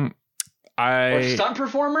 Or stunt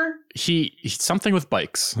performer? He something with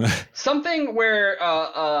bikes. Something where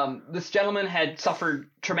this gentleman had suffered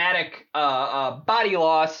traumatic body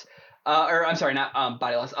loss, or I'm sorry, not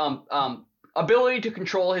body loss, ability to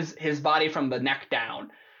control his body from the neck down.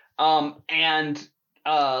 And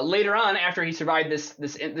later on, after he survived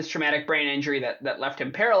this traumatic brain injury that left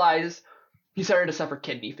him paralyzed, he started to suffer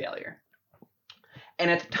kidney failure. And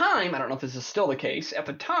at the time, I don't know if this is still the case, at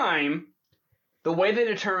the time, the way they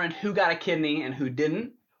determined who got a kidney and who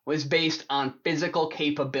didn't was based on physical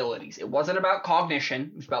capabilities. It wasn't about cognition,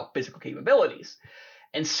 it was about physical capabilities.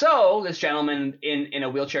 And so this gentleman in a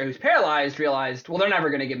wheelchair who's paralyzed realized, well, they're never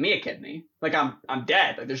going to give me a kidney. Like, I'm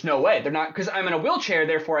dead. Like, there's no way. They're not, because I'm in a wheelchair,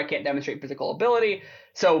 therefore I can't demonstrate physical ability.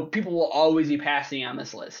 So people will always be passing on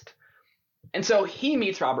this list. And so he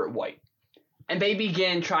meets Robert White, and they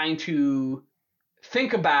begin trying to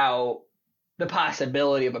think about the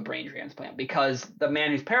possibility of a brain transplant, because the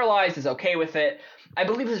man who's paralyzed is okay with it. I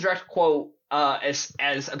believe his direct quote, as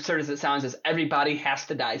absurd as it sounds, is "everybody has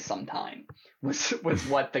to die sometime," was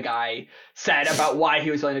what the guy said about why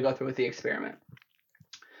he was willing to go through with the experiment.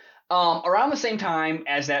 Around the same time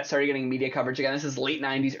as that started getting media coverage, again, this is late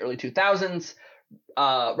 90s, early 2000s,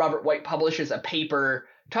 Robert White publishes a paper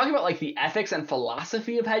talking about like the ethics and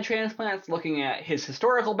philosophy of head transplants, looking at his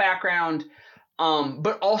historical background,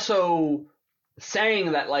 but also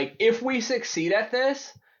saying that, like, if we succeed at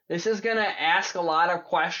this is going to ask a lot of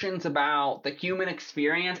questions about the human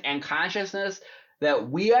experience and consciousness that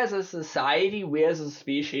we as a society, we as a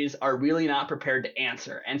species, are really not prepared to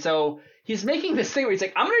answer. And so he's making this thing where he's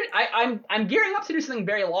like, I'm gearing up to do something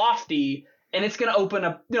very lofty, and it's going to open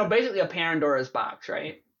up, basically a Pandora's box,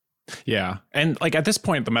 right? Yeah. And like at this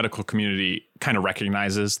point, the medical community kind of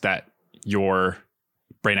recognizes that your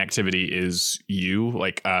brain activity is you.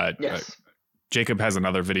 Like, yes. Jacob has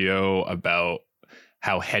another video about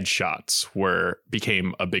how headshots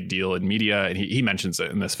became a big deal in media, and he mentions it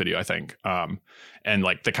in this video, I think. And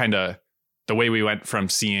like the way we went from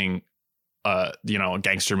seeing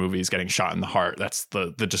gangster movies getting shot in the heart, that's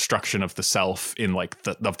the destruction of the self in like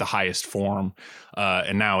of the highest form,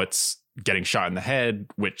 and now it's getting shot in the head,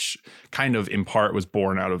 which kind of in part was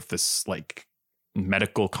born out of this like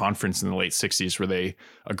medical conference in the late 60s where they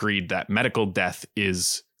agreed that medical death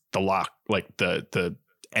is the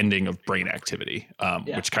ending of brain activity,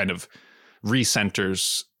 which kind of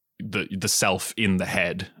recenters the self in the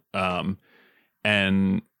head.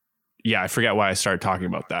 And yeah, I forget why I started talking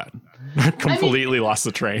about that. Completely lost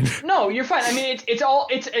the train. No, you're fine. I mean,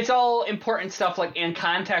 it's all important stuff, like in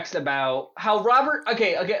context about how Robert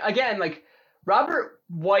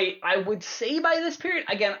White, I would say by this period,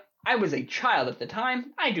 again, I was a child at the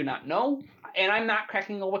time. I do not know. And I'm not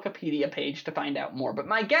cracking a Wikipedia page to find out more. But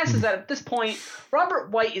my guess is that at this point,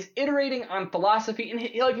 Robert White is iterating on philosophy. And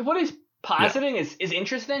like what he's positing is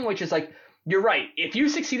interesting, which is like, you're right. If you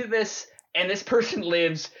succeed at this and this person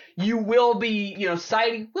lives, you will be,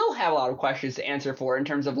 society will have a lot of questions to answer for in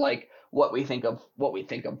terms of like what we think of,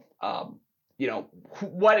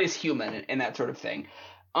 what is human and that sort of thing.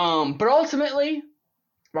 But ultimately,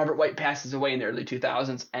 Robert White passes away in the early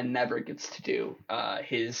 2000s and never gets to do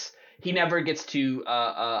he never gets to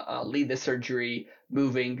lead the surgery,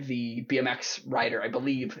 moving the BMX rider, I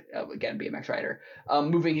believe, again, BMX rider,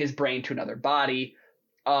 moving his brain to another body.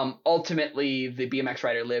 ultimately the BMX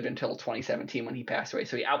rider lived until 2017 when he passed away.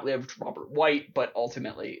 So he outlived Robert White, but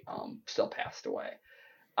ultimately still passed away.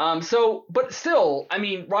 But still, I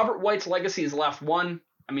mean, Robert White's legacy is left one.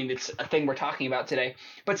 I mean, it's a thing we're talking about today.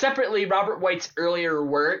 But separately, Robert White's earlier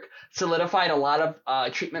work solidified a lot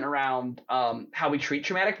of treatment around how we treat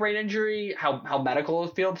traumatic brain injury, how medical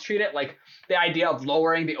fields treat it. Like the idea of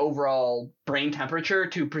lowering the overall brain temperature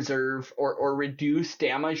to preserve or reduce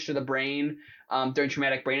damage to the brain during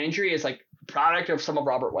traumatic brain injury is like product of some of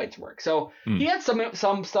Robert White's work. So he had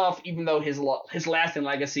some stuff, even though his lasting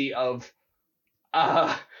legacy of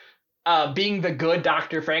being the good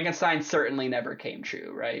Dr. Frankenstein certainly never came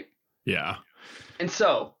true, right? Yeah. And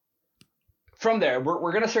so from there,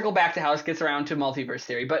 we're going to circle back to how this gets around to multiverse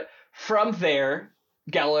theory. But from there,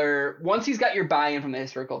 Geller, once he's got your buy-in from the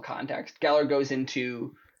historical context, Geller goes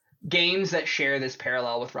into games that share this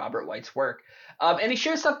parallel with Robert White's work. And he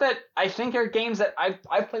shares stuff that I think are games that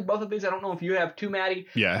I've played both of these. I don't know if you have too, Maddie.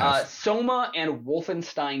 Yeah. Soma and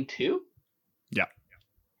Wolfenstein 2. Yeah.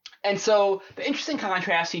 And so the interesting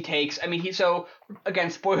contrast he takes, I mean, so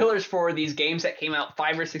again, spoilers for these games that came out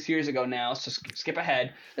 5 or 6 years ago now, so skip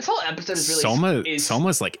ahead. This whole episode is really...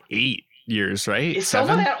 Soma's like 8 years, right? Is 7?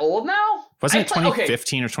 Soma that old now? Wasn't it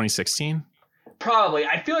 2015 or 2016? Probably.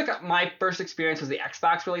 I feel like my first experience was the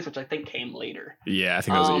Xbox release, which I think came later. Yeah, I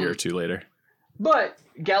think that was a year or two later. But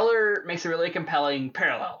Geller makes a really compelling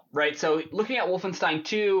parallel, right? So looking at Wolfenstein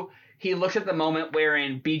 2... he looks at the moment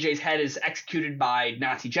wherein BJ's head is executed by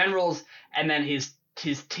Nazi generals, and then his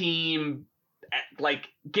team like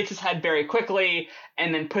gets his head very quickly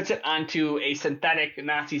and then puts it onto a synthetic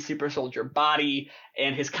Nazi super soldier body,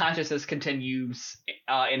 and his consciousness continues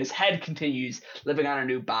and his head continues living on a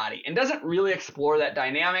new body, and doesn't really explore that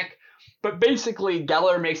dynamic. But basically,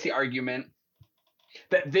 Geller makes the argument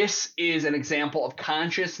that this is an example of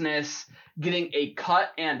consciousness getting a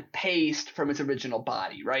cut and paste from its original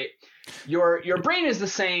body, right? Your brain is the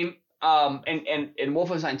same, and in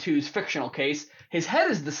Wolfenstein 2's fictional case, his head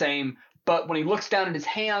is the same, but when he looks down at his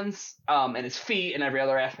hands and his feet and every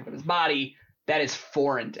other aspect of his body, that is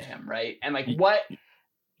foreign to him, right? And like, what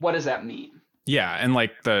does that mean? Yeah, and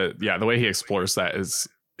like the way he explores that is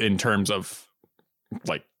in terms of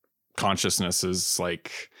like consciousness is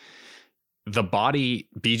like the body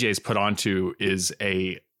BJ's put onto is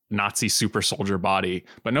a Nazi super soldier body,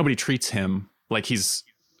 but nobody treats him like he's,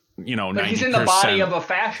 you know, 90%. He's in the body of a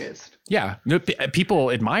fascist. Yeah.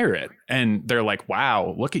 People admire it and they're like,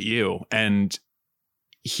 wow, look at you. And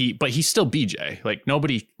he's still BJ. Like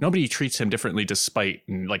nobody treats him differently despite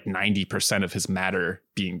like 90% of his matter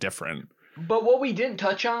being different. But what we didn't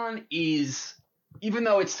touch on is, even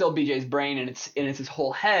though it's still BJ's brain and it's his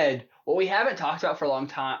whole head, what we haven't talked about for a long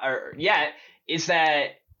time or yet is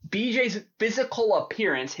that BJ's physical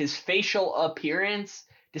appearance, his facial appearance,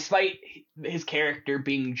 despite his character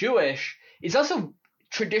being Jewish, is also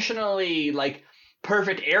traditionally like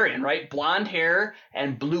perfect Aryan, right? Blonde hair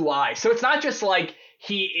and blue eyes. So it's not just like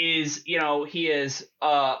he is an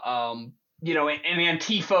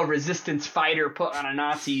Antifa resistance fighter put on a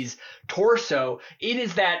Nazi's torso. It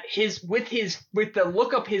is that with the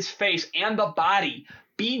look of his face and the body,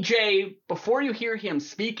 BJ, before you hear him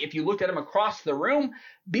speak, if you look at him across the room,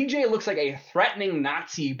 BJ looks like a threatening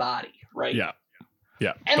Nazi body, right? Yeah.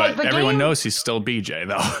 Yeah. And but like everyone knows he's still BJ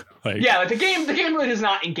though. The game really does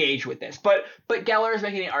not engage with this. But Geller is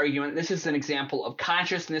making the argument this is an example of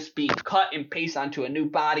consciousness being cut and pasted onto a new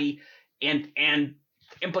body and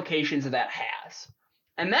implications that has.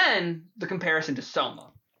 And then the comparison to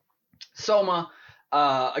Soma. Soma,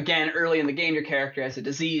 again, early in the game, your character has a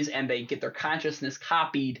disease and they get their consciousness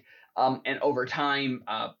copied. And over time,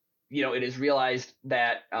 it is realized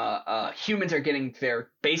that humans are getting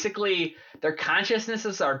their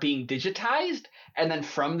consciousnesses are being digitized. And then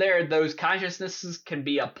from there, those consciousnesses can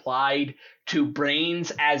be applied to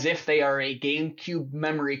brains as if they are a GameCube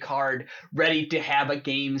memory card ready to have a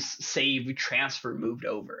game's save transfer moved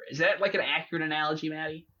over. Is that like an accurate analogy,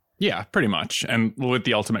 Maddie? Yeah, pretty much. And with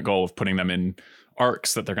the ultimate goal of putting them in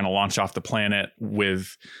arcs that they're going to launch off the planet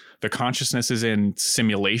with the consciousnesses in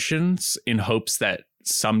simulations in hopes that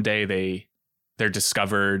someday they're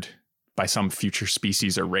discovered by some future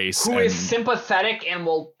species or race. Who is sympathetic and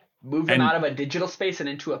will move them out of a digital space and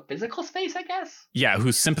into a physical space, I guess? Yeah,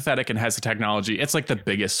 who's sympathetic and has the technology. It's like the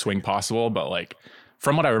biggest swing possible, but like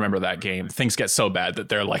from what I remember that game, things get so bad that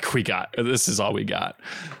they're like, this is all we got.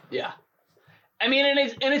 Yeah. I mean,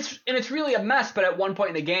 and it's really a mess, but at one point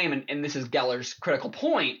in the game, and this is Geller's critical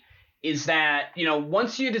point, is that,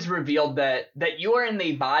 once it is revealed that you are in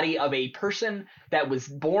the body of a person that was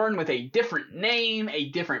born with a different name, a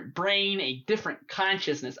different brain, a different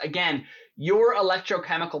consciousness, again, your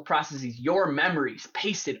electrochemical processes, your memories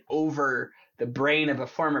pasted over the brain of a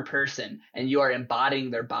former person, and you are embodying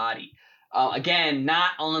their body. Again,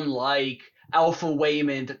 not unlike Alpha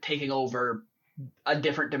Waymond taking over a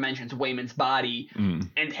different dimension's Wayman's body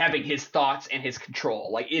and having his thoughts and his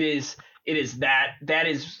control. Like it is that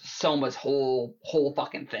is Soma's whole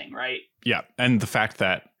fucking thing, right? Yeah, and the fact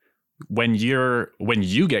that when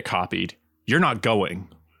you get copied, you're not going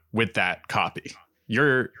with that copy.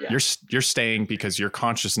 You're staying because your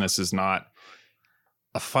consciousness is not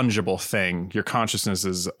a fungible thing. Your consciousness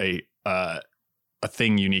is a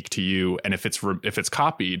thing unique to you, and if it's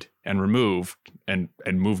copied and removed and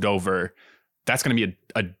moved over, that's going to be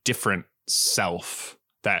a different self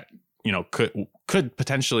that could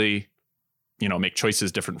potentially make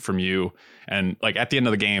choices different from you. And like at the end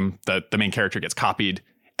of the game, the main character gets copied,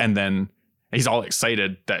 and then he's all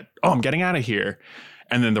excited that, oh, I'm getting out of here.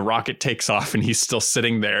 And then the rocket takes off and he's still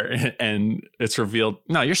sitting there, and it's revealed,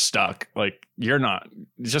 no, you're stuck. Like you're not,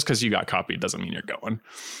 just because you got copied doesn't mean you're going.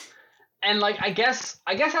 And like I guess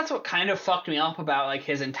that's what kind of fucked me up about like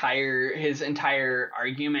his entire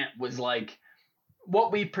argument was like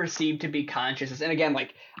what we perceive to be consciousness. And again,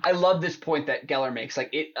 like I love this point that Geller makes, like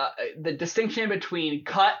it the distinction between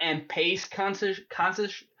cut and paste I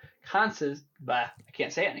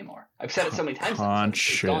can't say it anymore. I've said it so many times.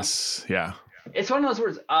 Conscious, yeah. It's one of those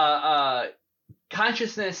words.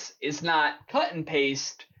 Consciousness is not cut and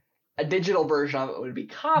paste. A digital version of it would be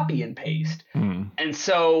copy and paste. And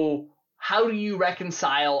so how do you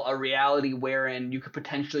reconcile a reality wherein you could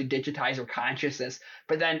potentially digitize your consciousness,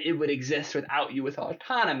 but then it would exist without you with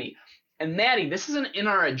autonomy? And Maddie, this isn't in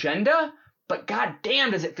our agenda, but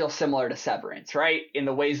goddamn does it feel similar to Severance, right? In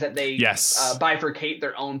the ways that they bifurcate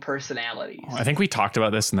their own personalities. I think we talked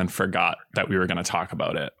about this and then forgot that we were going to talk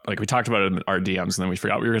about it. Like we talked about it in our DMs and then we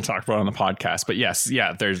forgot we were going to talk about it on the podcast. But yes,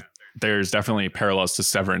 yeah, there's definitely parallels to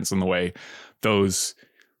Severance in the way those,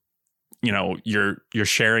 you're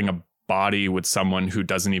sharing a body with someone who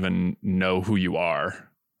doesn't even know who you are,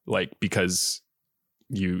 like because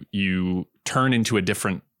you turn into a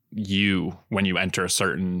different you when you enter a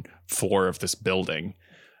certain floor of this building,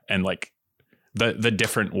 and like the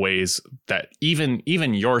different ways that even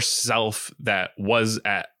yourself that was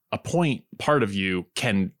at a point part of you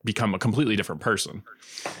can become a completely different person.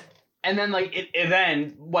 And then like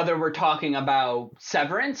then whether we're talking about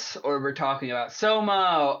Severance or we're talking about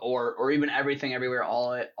Soma or even Everything Everywhere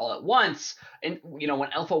all at once, and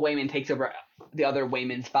when Alpha Waymond takes over the other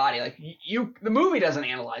Waymond's body, like the movie doesn't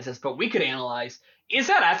analyze this, but we could analyze, is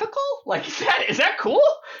that ethical? Like is that cool?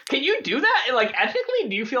 Can you do that? Like ethically,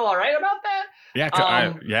 do you feel all right about that?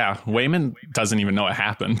 Yeah, Waymond doesn't even know it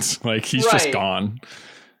happened. Like he's just gone.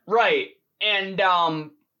 Right. And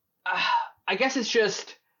I guess it's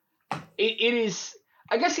just it is,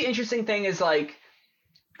 I guess the interesting thing is like,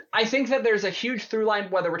 I think that there's a huge through line,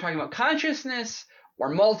 whether we're talking about consciousness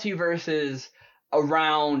or multiverses,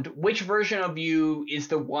 around which version of you is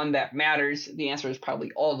the one that matters. The answer is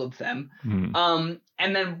probably all of them.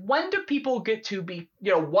 And then when do people get to be,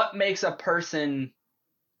 what makes a person,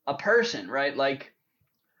 right? Like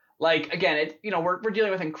again, we're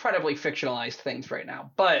dealing with incredibly fictionalized things right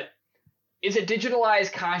now, but is it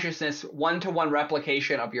digitalized consciousness, one-to-one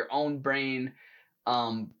replication of your own brain?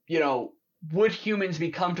 Would humans be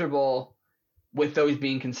comfortable with those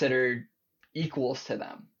being considered equals to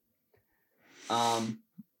them?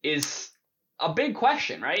 Is a big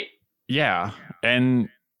question, right? Yeah. And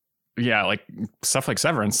yeah, like stuff like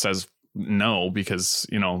Severance says no, because,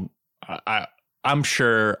 I'm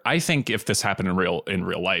sure, I think if this happened in real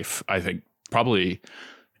life, I think probably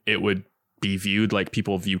it would be viewed like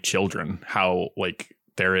people view children, how like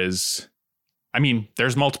there's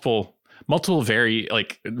multiple very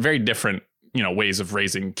different, ways of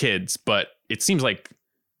raising kids, but it seems like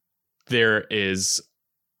there is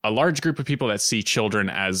a large group of people that see children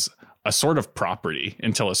as a sort of property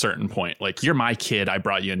until a certain point. Like, you're my kid, I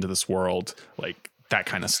brought you into this world, like that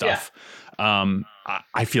kind of stuff. Yeah.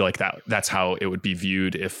 I feel like that's how it would be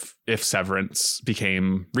viewed if Severance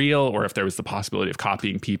became real, or if there was the possibility of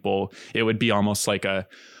copying people. It would be almost like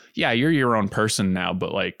you're your own person now,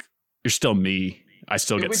 but like you're still me. I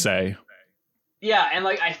still get say. Yeah, and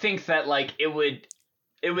like I think that like it would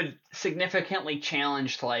significantly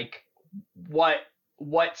challenge like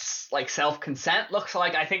what's like self-consent looks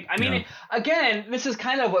like. Again, this is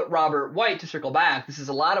kind of what Robert White, to circle back, this is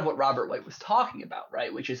a lot of what Robert White was talking about,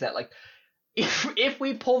 right? Which is that like if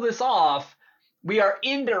we pull this off, we are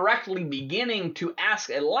indirectly beginning to ask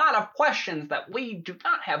a lot of questions that we do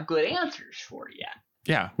not have good answers for yet.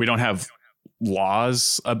 Yeah, we don't have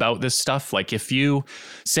laws about this stuff. Like if you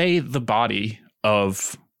say the body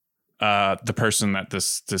of the person that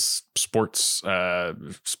this sports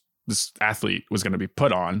this athlete was going to be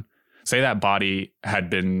put on, say that body had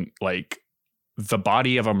been like the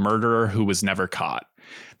body of a murderer who was never caught.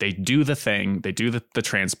 They do the thing, they do the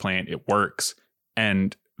transplant, it works,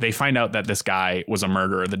 and they find out that this guy was a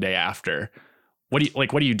murderer the day after. What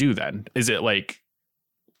do you do then? Is it like,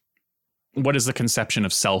 what is the conception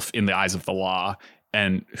of self in the eyes of the law?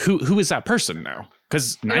 And who is that person now?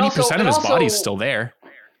 Because 90% of his body's still there.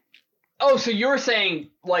 Oh, so you're saying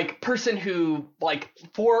like person who, like,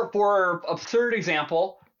 for absurd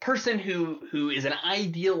example, person who is an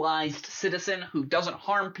idealized citizen who doesn't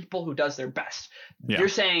harm people, who does their best. Yeah. You're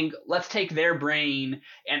saying let's take their brain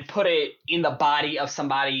and put it in the body of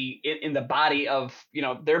somebody, in the body of, you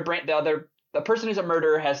know, their brain. The person who's a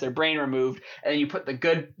murderer has their brain removed, and then you put the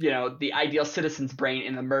good, you know, the ideal citizen's brain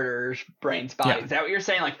in the murderer's brain's body. Yeah. Is that what you're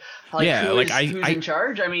saying? Like yeah, who's in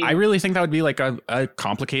charge? I mean, I really think that would be like a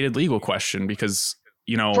complicated legal question because,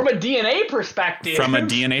 you know, from a DNA perspective,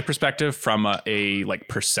 from a like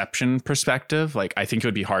perception perspective, like I think it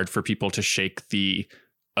would be hard for people to shake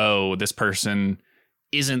this person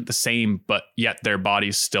isn't the same, but yet their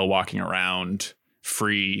body's still walking around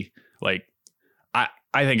free. Like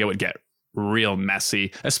I think it would get real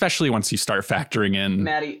messy, especially once you start factoring in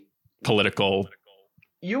Maddie, political.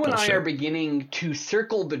 You and bullshit. I are beginning to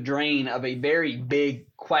circle the drain of a very big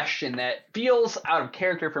question that feels out of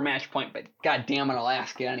character for Matchpoint, but God damn it, I'll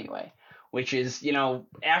ask it anyway. Which is, you know,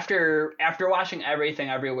 after watching Everything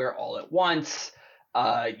Everywhere All at Once,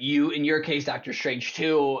 you, in your case, Doctor Strange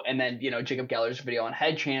 2, and then, you know, Jacob Geller's video on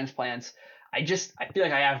head transplants, I feel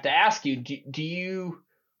like I have to ask you,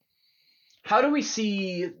 how do we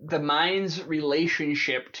see the mind's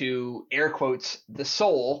relationship to, air quotes, the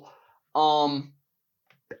soul, and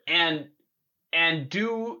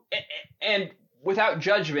without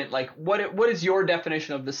judgment, like what is your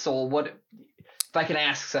definition of the soul? What, if I can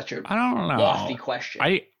ask such a lofty question?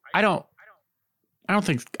 I don't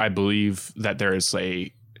think I believe that there is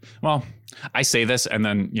I say this and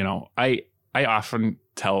then, you know, I often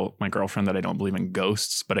tell my girlfriend that I don't believe in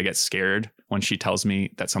ghosts, but I get scared when she tells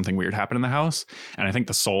me that something weird happened in the house. And I think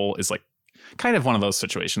the soul is like kind of one of those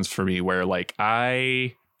situations for me where like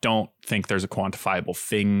I don't think there's a quantifiable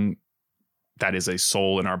thing that is a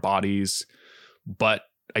soul in our bodies, but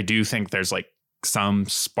I do think there's like some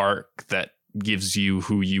spark that gives you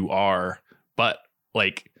who you are. But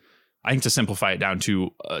like, I think to simplify it down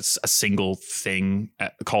to a single thing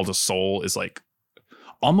called a soul is like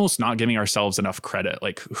almost not giving ourselves enough credit.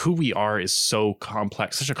 Like who we are is so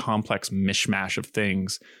complex, such a complex mishmash of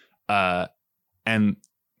things. And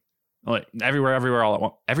like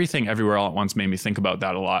everything everywhere all at once made me think about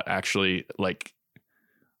that a lot, actually. Like,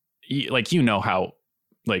 you know how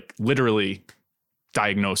like literally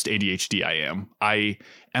diagnosed ADHD I am. I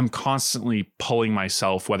am constantly pulling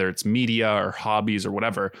myself, whether it's media or hobbies or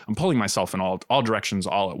whatever, I'm pulling myself in all directions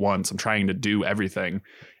all at once. I'm trying to do everything.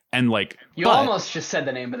 And like, you almost just said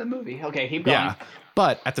the name of the movie. Okay, keep going. Yeah,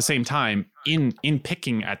 but at the same time, in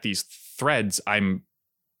picking at these threads, I'm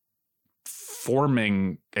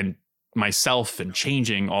forming and myself and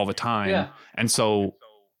changing all the time. Yeah. And so,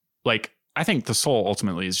 like, I think the soul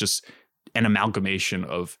ultimately is just an amalgamation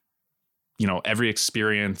of, you know, every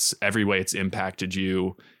experience, every way it's impacted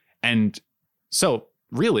you, and so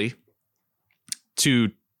really,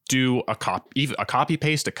 to do a copy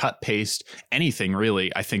paste, a cut paste, anything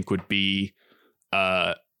really, I think would be,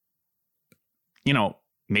 you know,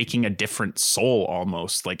 making a different soul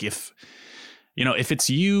almost. Like if it's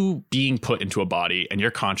you being put into a body and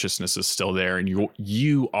your consciousness is still there and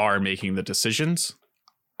you are making the decisions,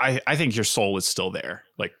 I think your soul is still there,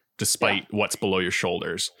 like despite what's below your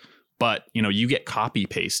shoulders. But, you know, you get copy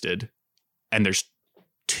pasted and there's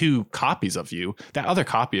two copies of you. That other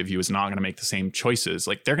copy of you is not going to make the same choices.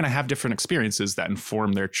 Like they're going to have different experiences that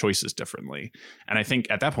inform their choices differently. And I think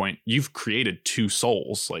at that point you've created two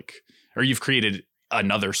souls, like, or you've created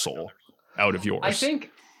another soul out of yours. I think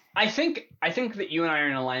that you and I are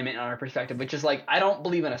in alignment on our perspective, which is like, I don't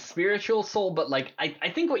believe in a spiritual soul, but like, I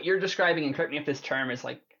think what you're describing, and correct me if this term is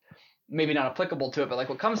like maybe not applicable to it, but like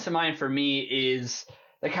what comes to mind for me is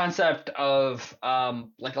the concept of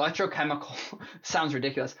like electrochemical sounds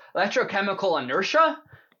ridiculous. Electrochemical inertia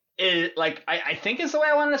is like, I think is the way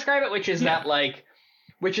I want to describe it, which is that like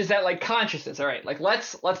consciousness. All right, like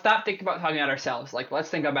let's stop thinking about talking about ourselves. Like let's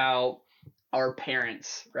think about our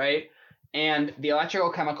parents, right? And the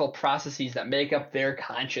electrical chemical processes that make up their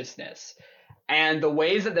consciousness. and the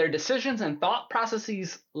ways that their decisions and thought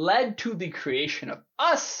processes led to the creation of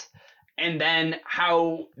us, and then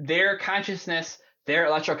how their consciousness, their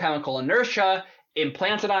electrochemical inertia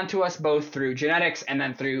implanted onto us both through genetics and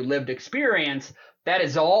then through lived experience. That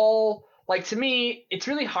is all, like, to me, it's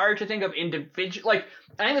really hard to think of individual, like,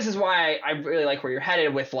 I think this is why I really like where you're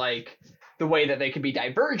headed with, like, the way that they could be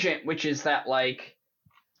divergent, which is that, like,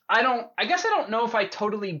 I guess I don't know if I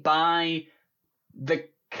totally buy the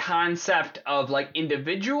concept of, like,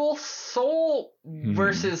 individual soul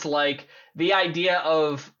versus, like, the idea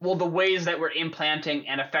of, well, the ways that we're implanting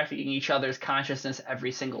and affecting each other's consciousness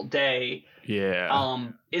every single day. Yeah.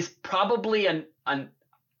 Is probably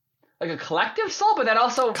like a collective soul, but that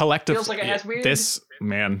also feels like it has weird. This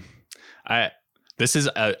is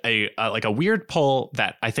a like a weird pull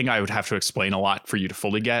that I think I would have to explain a lot for you to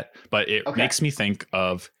fully get, but it makes me think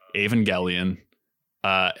of Evangelion,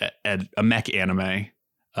 and a mech anime,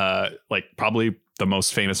 like probably the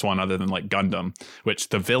most famous one other than like Gundam, which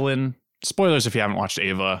the villain, spoilers if you haven't watched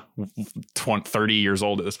Eva, 30 years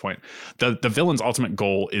old at this point, the villain's ultimate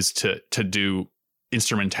goal is to do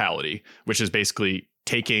instrumentality, which is basically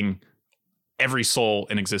taking every soul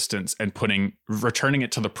in existence and returning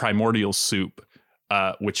it to the primordial soup,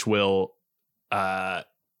 which will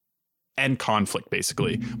end conflict.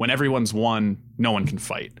 Basically, when everyone's one, no one can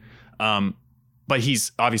fight. But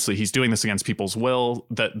he's doing this against people's will.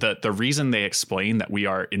 The reason they explain that we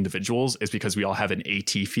are individuals is because we all have an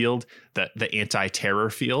AT field, the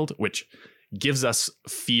anti-terror field, which gives us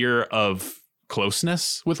fear of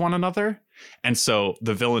closeness with one another. And so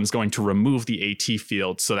the villain's going to remove the AT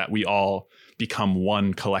field so that we all become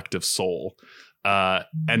one collective soul.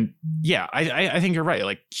 And yeah, I think you're right.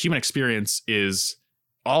 Like, human experience is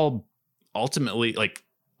all ultimately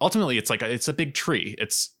it's like it's a big tree.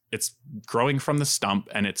 It's growing from the stump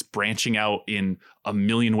and it's branching out in a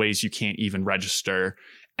million ways you can't even register.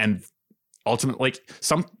 And ultimately, like,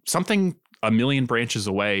 something a million branches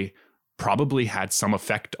away probably had some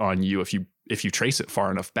effect on you if you trace it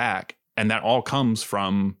far enough back. And that all comes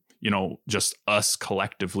from, just us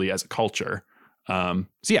collectively as a culture. So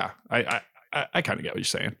yeah, I kind of get what you're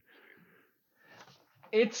saying.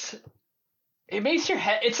 It makes your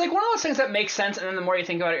head, it's like one of those things that makes sense, and then the more you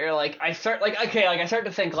think about it, you're like, I start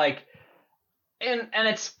to think, like, and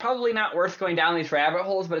it's probably not worth going down these rabbit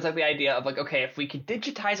holes, but it's like the idea of, like, okay, if we could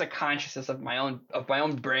digitize a consciousness of my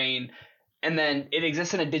own brain, and then it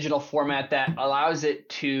exists in a digital format that allows it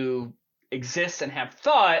to exist and have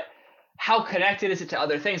thought, how connected is it to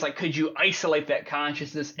other things? Like, could you isolate that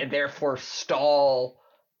consciousness and therefore stall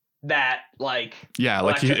that, like, yeah,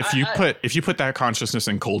 like, if you put that consciousness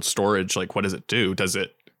in cold storage, like, what does it do? Does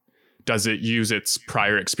it use its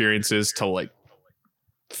prior experiences to, like,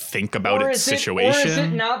 think about its situation? Or is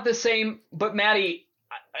it not the same? But Maddie,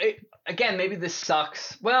 again, maybe this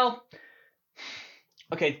sucks. Well,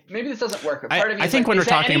 okay, maybe this doesn't work. I think when we're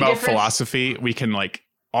talking about philosophy, we can, like,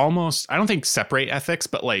 almost, I don't think separate ethics,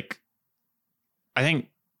 but, like, I think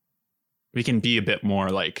we can be a bit more,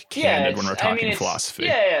 like, candid when we're talking philosophy.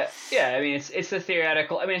 Yeah. I mean, it's the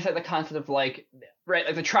theoretical. I mean, it's like the concept of, like, right,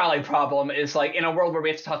 like the trolley problem is, like, in a world where we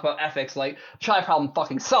have to talk about ethics, like, trolley problem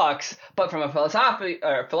fucking sucks. But from a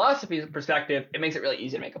philosophy perspective, it makes it really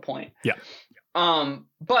easy to make a point. Yeah.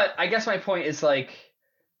 But I guess my point is, like,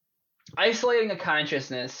 isolating a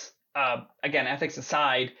consciousness. Again, ethics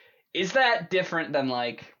aside, is that different than,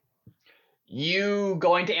 like, you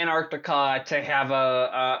going to Antarctica to have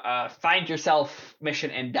a find yourself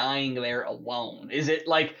mission and dying there alone? Is it,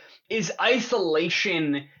 like, is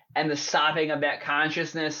isolation and the stopping of that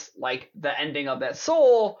consciousness, like, the ending of that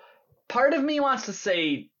soul? Part of me wants to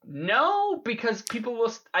say no, because people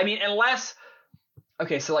will, I mean, unless,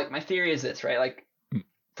 okay, so, like, my theory is this, right? Like,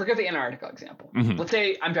 forget the Antarctica example. Mm-hmm. Let's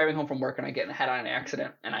say I'm driving home from work and I get in a head-on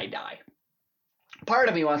accident and I die. Part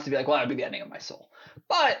of me wants to be like, well, that would be the ending of my soul.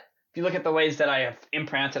 But if you look at the ways that I have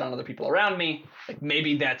imprinted on other people around me, like,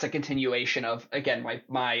 maybe that's a continuation of, again,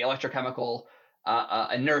 my electrochemical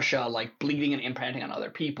inertia, like, bleeding and imprinting on other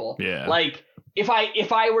people. Yeah. Like, if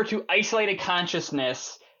I were to isolate a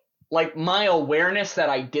consciousness, like, my awareness that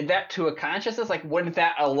I did that to a consciousness, like, wouldn't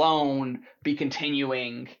that alone be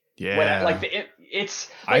continuing? Yeah.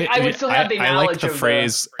 I would still have the knowledge. I like the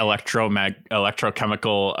phrase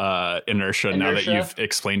electrochemical inertia now that you've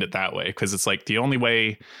explained it that way, because it's like the only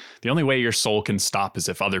way your soul can stop is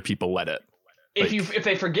if other people let it. If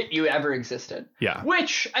they forget you ever existed. Yeah.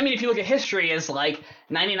 Which, I mean, if you look at history, is like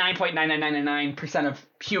 99.9999% of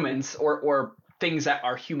humans or things that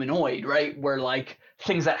are humanoid, right? Were, like,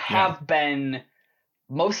 things that have been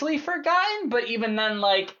mostly forgotten, but even then,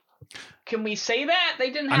 like, Can we say that they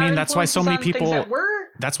didn't have? I mean, that's why so many people. That were?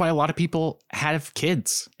 That's why a lot of people have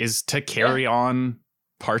kids, is to carry on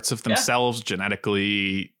parts of themselves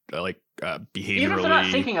genetically, like behaviorally. Even if they're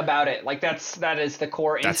not thinking about it, like that is the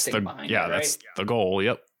core instinct behind it. Yeah, that's the goal.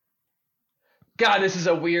 Yep. God, this is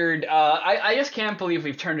a weird. I just can't believe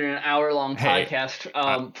we've turned in an hour-long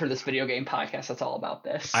podcast for this video game podcast. That's all about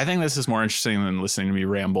this. I think this is more interesting than listening to me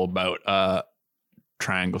ramble about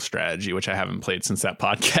Triangle Strategy, which I haven't played since that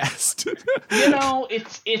podcast.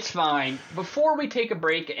 It's fine. Before we take a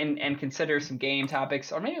break and consider some game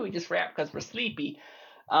topics, or maybe we just wrap because we're sleepy.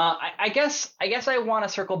 I guess I want to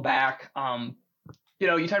circle back.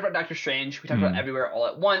 You talked about Doctor Strange. We talked about Everywhere All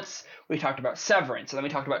at Once. We talked about Severance. And then we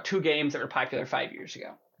talked about 2 games that were popular 5 years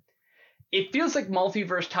ago. It feels like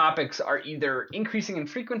multiverse topics are either increasing in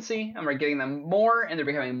frequency and we're getting them more and they're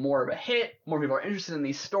becoming more of a hit. More people are interested in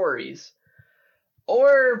these stories.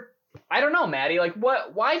 Or, I don't know, Maddie. Like,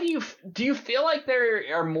 why do you feel like there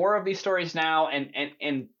are more of these stories now?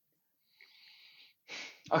 And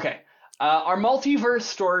okay. Our multiverse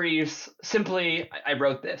stories simply, I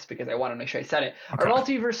wrote this because I want to make sure I said it. Okay. Our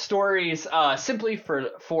multiverse stories simply,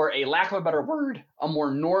 for a lack of a better word, a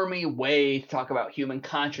more normie way to talk about human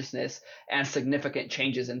consciousness and significant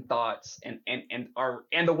changes in thoughts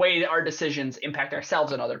and the way our decisions impact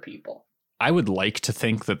ourselves and other people. I would like to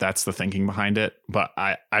think that that's the thinking behind it, but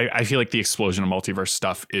I feel like the explosion of multiverse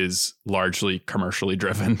stuff is largely commercially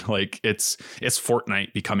driven. Like it's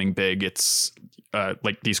Fortnite becoming big. It's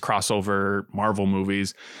like these crossover Marvel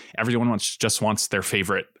movies. Everyone just wants their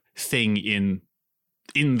favorite thing in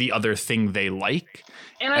the other thing they like.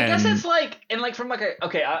 And I guess it's like, from like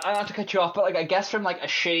I don't have to cut you off, but like I guess from like a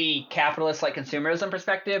shitty capitalist like consumerism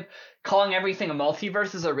perspective, calling everything a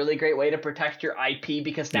multiverse is a really great way to protect your IP,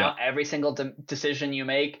 because now every single decision you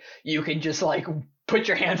make, you can just like put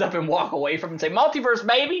your hands up and walk away from and say multiverse,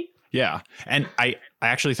 baby. Yeah. And I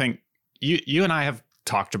actually think you and I have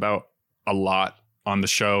talked about a lot on the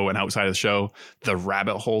show and outside of the show, the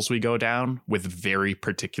rabbit holes we go down with very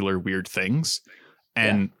particular weird things.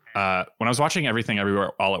 And when I was watching Everything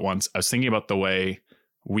Everywhere All at Once, I was thinking about the way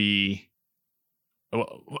I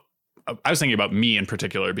was thinking about me in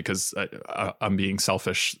particular, because I'm being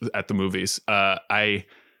selfish at the movies. I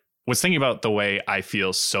was thinking about the way I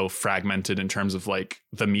feel so fragmented in terms of like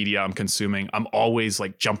the media I'm consuming. I'm always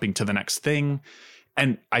like jumping to the next thing.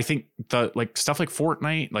 And I think the like stuff like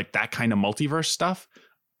Fortnite, like that kind of multiverse stuff,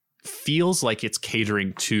 feels like it's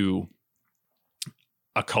catering to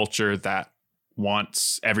a culture that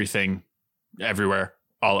wants everything everywhere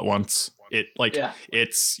all at once.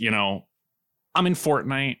 It's, I'm in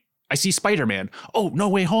Fortnite. I see Spider-Man. Oh, No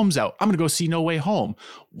Way Home's out. I'm going to go see No Way Home.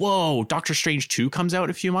 Whoa, Doctor Strange 2 comes out in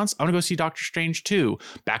a few months. I'm going to go see Doctor Strange 2.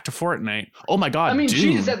 Back to Fortnite. Oh my God,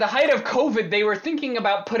 Jesus, at the height of COVID, they were thinking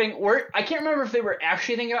about I can't remember if they were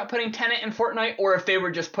actually thinking about putting Tenet in Fortnite or if they were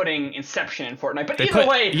just putting Inception in Fortnite. But either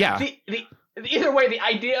way, the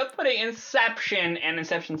idea of putting Inception and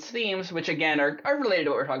Inception's themes, which again are related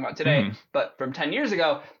to what we're talking about today, but from 10 years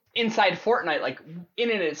ago, inside Fortnite, like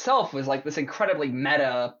in and itself was like this incredibly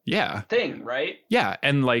meta thing, right? Yeah.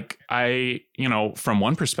 And like from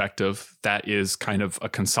one perspective, that is kind of a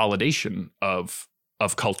consolidation of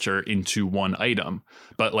culture into one item.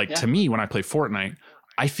 But like to me, when I play Fortnite,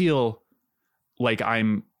 I feel like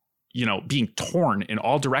I'm being torn in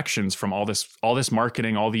all directions from all this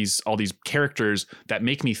marketing, all these characters that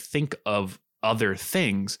make me think of other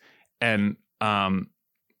things. And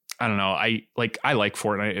I don't know. I like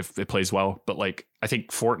Fortnite if it plays well, but like I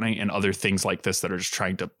think Fortnite and other things like this that are just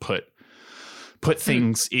trying to put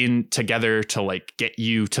things in together to like get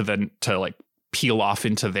you to like peel off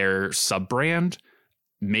into their sub brand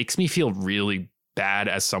makes me feel really bad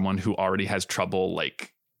as someone who already has trouble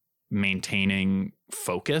like maintaining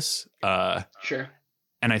focus. Sure.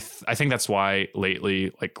 And I think that's why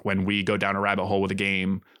lately, like when we go down a rabbit hole with a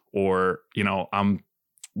game, or I'm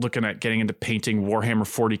looking at getting into painting Warhammer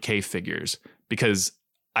 40K figures, because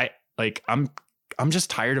I'm just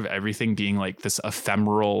tired of everything being like this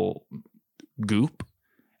ephemeral goop.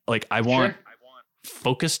 Like I want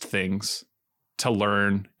focused things to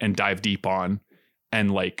learn and dive deep on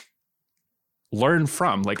and like learn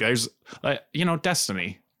from. Like there's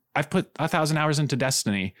Destiny. I've put 1,000 hours into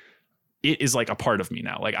Destiny. It is like a part of me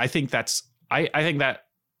now. Like I think that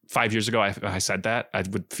 5 years ago I said that I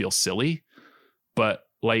would feel silly, but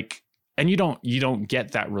like, and you don't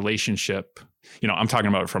get that relationship. I'm talking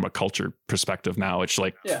about it from a culture perspective now, which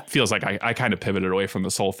like feels like I kind of pivoted away from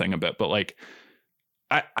this whole thing a bit, but like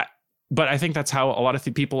but I think that's how a lot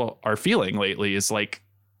of people are feeling lately, is like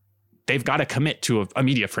they've got to commit to a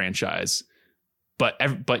media franchise.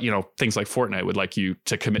 but you know, things like Fortnite would like you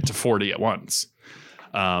to commit to 40 at once.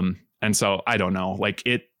 And so I don't know, like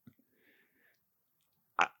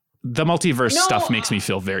the multiverse stuff makes me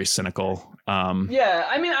feel very cynical. Yeah,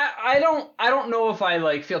 I mean, I don't know if I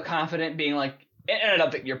like feel confident being like, and I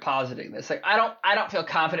don't think you're positing this. Like, I don't feel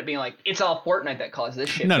confident being like, it's all Fortnite that caused this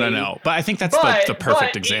shit. No. But I think that's the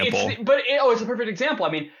perfect example. It's a perfect example.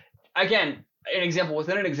 I mean, again, an example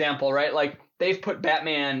within an example, right? Like, they've put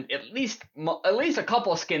Batman at least a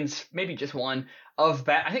couple of skins, maybe just one of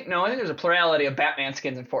I think there's a plurality of Batman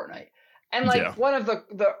skins in Fortnite. And like one of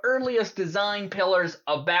the earliest design pillars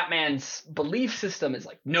of Batman's belief system is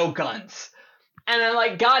like no guns. And then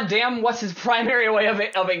like, goddamn, what's his primary way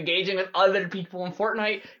of engaging with other people in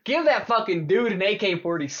Fortnite? Give that fucking dude an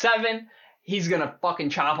AK-47. He's gonna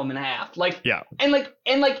fucking chop him in half. Like, yeah. And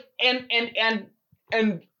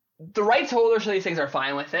the rights holders for these things are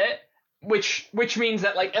fine with it. Which means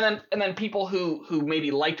that like, and then people who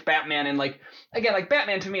maybe liked Batman, and like, again, like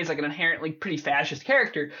Batman to me is like an inherently pretty fascist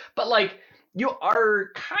character, but like, you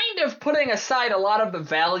are kind of putting aside a lot of the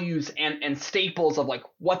values and staples of like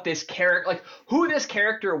what this character, like who this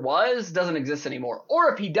character was, doesn't exist anymore.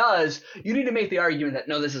 Or if he does, you need to make the argument that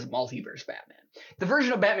no, this is multiverse Batman. The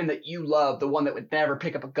version of Batman that you love, the one that would never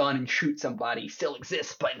pick up a gun and shoot somebody, still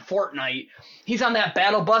exists. But in Fortnite, he's on that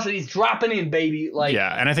battle bus and he's dropping in, baby. Like,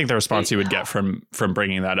 yeah, and I think the response you would get from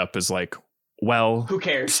bringing that up is like, well, who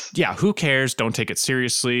cares? Yeah, who cares? Don't take it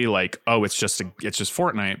seriously. Like, oh, it's just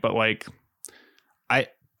Fortnite. But like,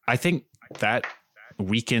 I think that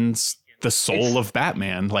weakens the soul of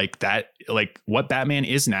Batman. Like that, like what Batman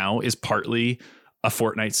is now is partly a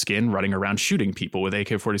Fortnite skin running around shooting people with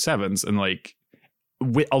AK-47s, and like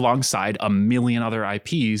alongside a million other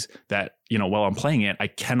IPs that, you know, while I'm playing it, I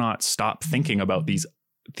cannot stop thinking about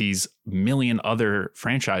these million other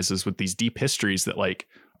franchises with these deep histories that like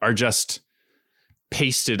are just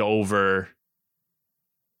pasted over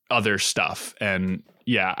other stuff. And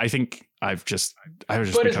yeah, I think I've just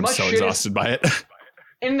become so exhausted by it.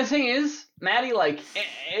 And the thing is, Maddie, like,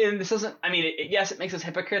 and this doesn't, I mean, yes, it makes us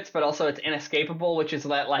hypocrites, but also it's inescapable, which is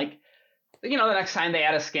that, like, you know, the next time they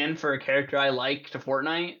add a skin for a character I like to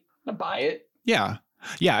Fortnite, I'm gonna buy it. Yeah.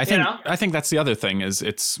 I think that's the other thing is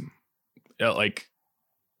it's like,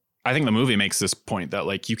 I think the movie makes this point that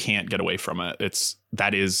like, you can't get away from it.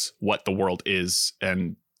 That is what the world is.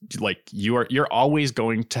 And like, you're always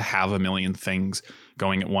going to have a million things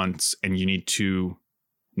going at once, and you need to,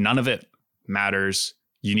 none of it matters.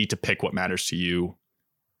 You need to pick what matters to you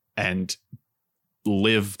and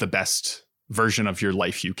live the best version of your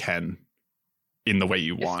life you can in the way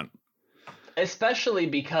you want. Especially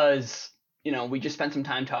because, you know, we just spent some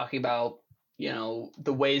time talking about, you know,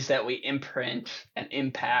 the ways that we imprint and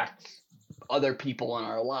impact other people in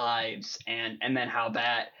our lives, and then how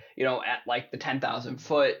that, you know, at like the 10,000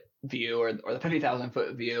 foot view or the 50,000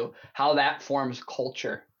 foot view, how that forms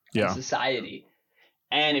culture and society.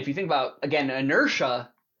 And if you think about, again, inertia,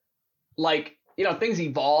 like, you know, things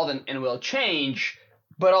evolve and will change,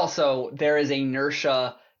 but also there is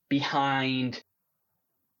inertia behind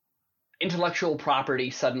intellectual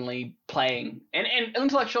property suddenly playing. And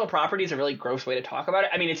intellectual property is a really gross way to talk about it.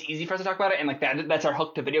 I mean, it's easy for us to talk about it, and like that's our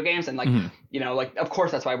hook to video games, and like, you know, like, of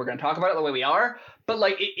course that's why we're going to talk about it the way we are. But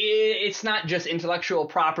like, it's not just intellectual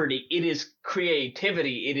property. It is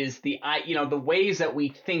creativity. It is the ways that we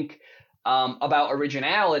think about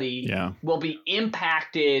originality will be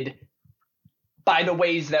impacted by the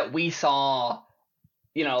ways that we saw,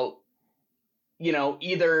 either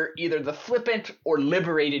the flippant or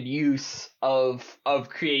liberated use of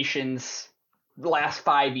creations the last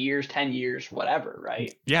 5 years, 10 years, whatever,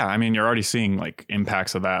 right? Yeah, I mean, you're already seeing like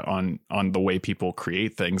impacts of that on the way people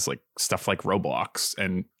create things, like stuff like Roblox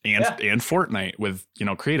and Fortnite with, you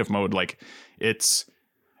know, creative mode. Like it's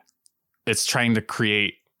trying to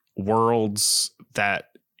create worlds that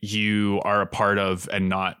you are a part of and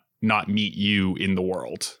not meet you in the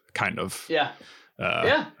world, kind of. Yeah.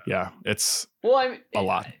 It's a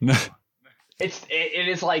lot. it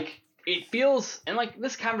is like, it feels, and like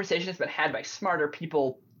this conversation has been had by smarter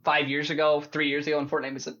people 5 years ago, 3 years ago, and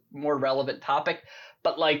Fortnite was a more relevant topic.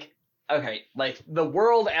 But like, okay, like the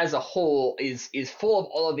world as a whole is full of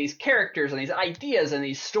all of these characters and these ideas and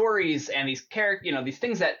these stories and these these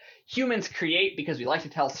things that humans create because we like to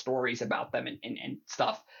tell stories about them and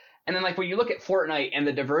stuff. And then like when you look at Fortnite and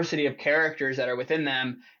the diversity of characters that are within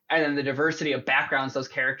them, and then the diversity of backgrounds those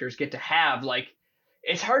characters get to have, like,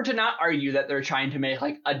 it's hard to not argue that they're trying to make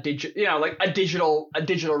like a digital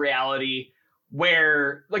reality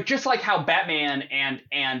where, like, just like how Batman and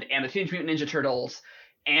the Teenage Mutant Ninja Turtles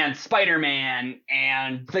and Spider-Man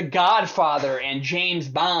and The Godfather and James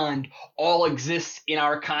Bond all exist in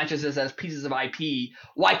our consciousness as pieces of IP,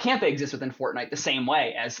 why can't they exist within Fortnite the same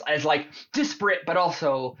way as like disparate but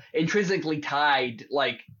also intrinsically tied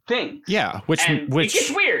like things? Yeah, which it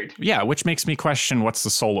gets weird. Yeah, which makes me question what's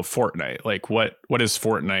the soul of Fortnite? Like what is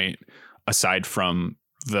Fortnite aside from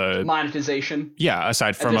the monetization? Yeah,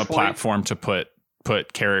 aside from a platform to put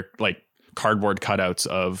like cardboard cutouts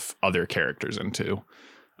of other characters into.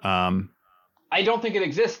 I don't think it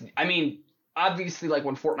exists. I mean, obviously, like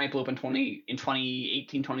when Fortnite blew up in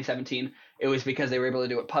 2018, 2017, it was because they were able to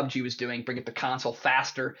do what PUBG was doing, bring up the console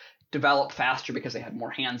faster, develop faster because they had more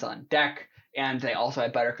hands on deck, and they also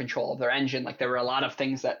had better control of their engine. Like there were a lot of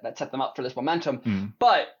things that set them up for this momentum.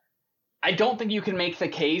 But I don't think you can make the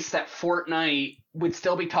case that Fortnite would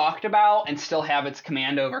still be talked about and still have its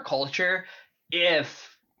command over culture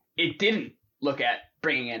if it didn't look at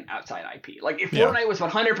bringing in outside IP. Like if Fortnite was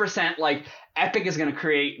 100% like Epic is going to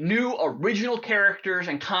create new original characters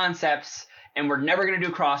and concepts and we're never going to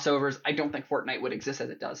do crossovers, I don't think Fortnite would exist as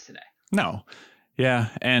it does today. No. Yeah.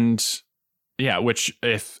 And yeah, which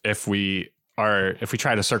if we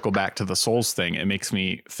try to circle back to the Souls thing, it makes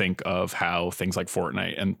me think of how things like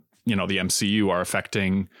Fortnite and, you know, the MCU are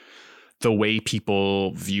affecting the way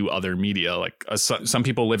people view other media. Like some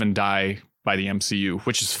people live and die by the MCU,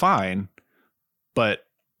 which is fine. But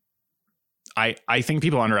I think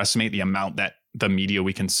people underestimate the amount that the media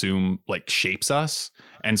we consume like shapes us.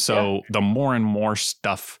 And so the more and more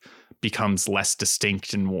stuff becomes less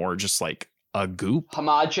distinct and more just like a goop.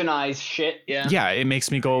 Homogenized shit. Yeah. Yeah. It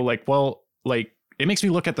makes me go like, well, like it makes me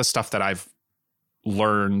look at the stuff that I've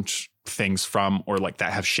learned things from or like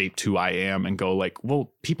that have shaped who I am and go like,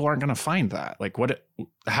 well, people aren't going to find that. Like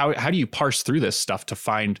how do you parse through this stuff to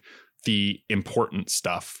find the important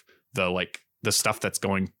stuff, the stuff that's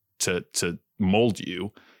going to mold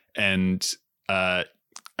you? And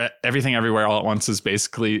Everything Everywhere All at Once is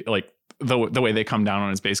basically like the way they come down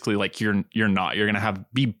on is basically like you're going to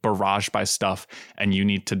be barraged by stuff and you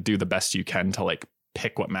need to do the best you can to like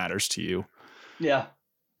pick what matters to you. Yeah.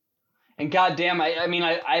 And goddamn, I mean,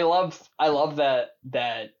 I love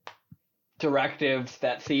that directive,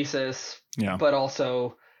 that thesis. Yeah. But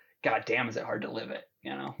also, goddamn, is it hard to live it?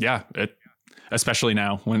 You know? Yeah. Especially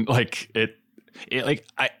now when like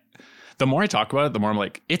the more I talk about it, the more I'm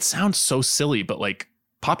like, it sounds so silly, but like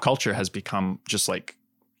pop culture has become just like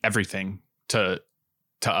everything to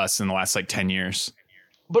us in the last like 10 years.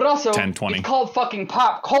 But also, 10, 20. It's called fucking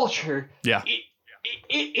pop culture. Yeah.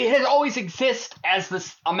 It has always existed as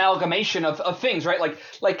this amalgamation of things, right? Like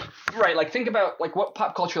think about like what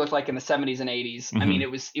pop culture looked like in the 70s and 80s. I mean,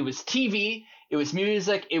 it was TV, it was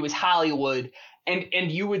music, it was Hollywood.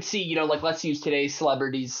 And you would see, you know, like let's use today's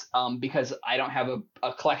celebrities because I don't have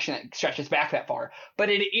a collection that stretches back that far.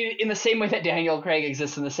 But in the same way that Daniel Craig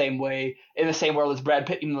exists in the same world as Brad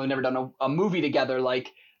Pitt, even though they've never done a movie together,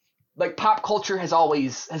 like pop culture has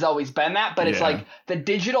always been that. But it's like the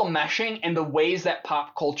digital meshing and the ways that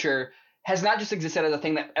pop culture has not just existed as a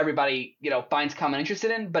thing that everybody, you know, finds common interest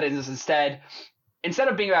in, but it is instead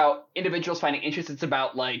of being about individuals finding interest, it's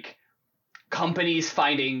about like companies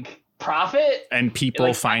finding profit and people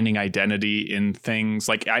like, finding identity in things.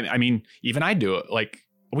 Like I mean, even I do it. Like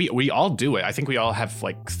we all do it. I think we all have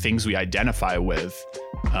like things we identify with.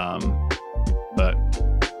 But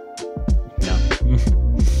yeah.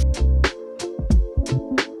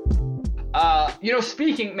 You know,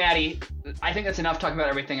 speaking, Maddie, I think that's enough talking about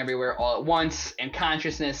Everything Everywhere All at Once and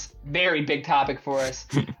consciousness. Very big topic for us.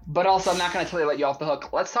 But also, I'm not going to totally let you off the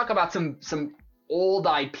hook. Let's talk about some old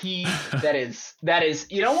IP that is,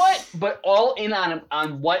 you know what? But all in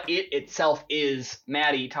on what it itself is.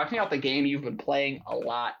 Maddie, talk to me about the game you've been playing a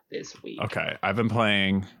lot this week. Okay, I've been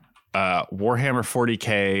playing Warhammer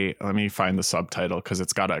 40K. Let me find the subtitle because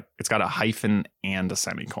it's got a hyphen and a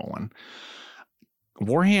semicolon.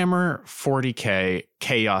 Warhammer 40K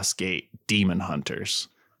Chaos Gate Demon Hunters.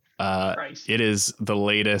 It is the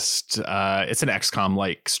latest. It's an XCOM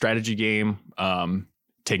like strategy game.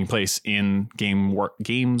 Taking place in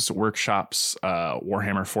Games Workshop's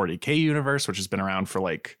Warhammer 40K universe, which has been around for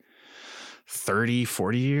like 30,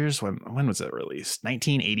 40 years. When was it released?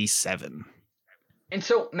 1987. And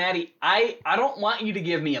so, Maddie, I don't want you to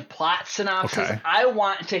give me a plot synopsis. Okay. I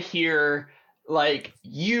want to hear like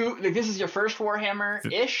this is your first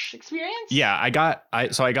Warhammer-ish experience? Yeah, I got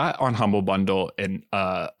on Humble Bundle an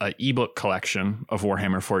ebook collection of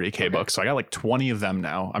Warhammer 40K books. So I got like 20 of them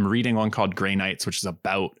now. I'm reading one called Grey Knights, which is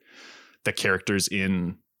about the characters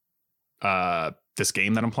in this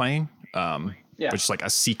game that I'm playing. Which is like a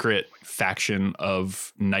secret faction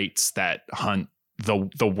of knights that hunt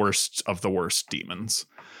the worst of the worst demons.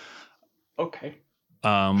 Okay.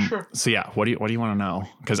 Sure. So yeah, what do you want to know?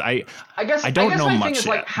 Because I guess don't know my much thing is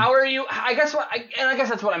yet. like, how are you? I guess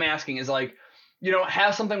that's what I'm asking is like,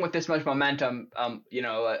 have something with this much momentum,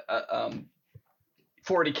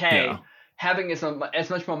 40K, having as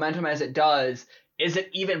much momentum as it does, is it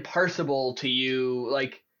even parsable to you?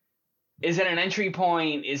 Like, is it an entry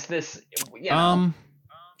point? Is this,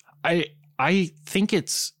 I think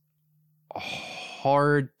it's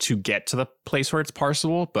hard to get to the place where it's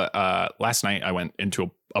parsable, but last night I went into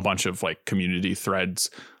a bunch of like community threads,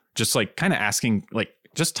 just like kind of asking, like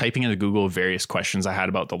just typing into Google various questions I had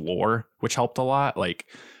about the lore, which helped a lot. Like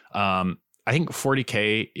I think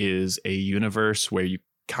 40K is a universe where you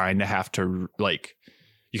kind of have to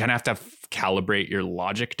calibrate your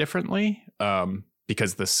logic differently,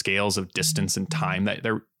 because the scales of distance and time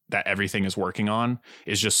that everything is working on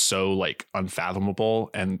is just so like unfathomable.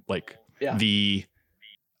 And like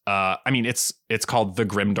I mean, it's called the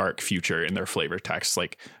grimdark future in their flavor text.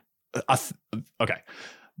 Like, okay,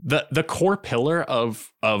 the core pillar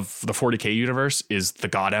of the 40K universe is the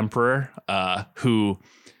God Emperor, who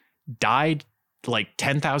died like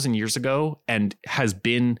 10,000 years ago and has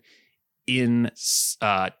been in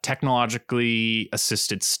technologically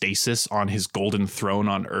assisted stasis on his golden throne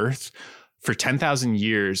on Earth for 10,000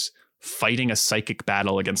 years, fighting a psychic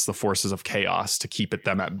battle against the forces of chaos to keep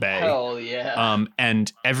them at bay. Hell yeah.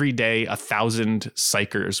 And every day 1,000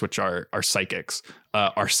 psychers, which are psychics,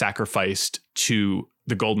 are sacrificed to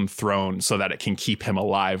the golden throne so that it can keep him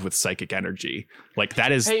alive with psychic energy. Like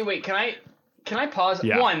that is. Hey, wait, can I pause?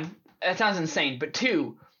 Yeah. One, that sounds insane. But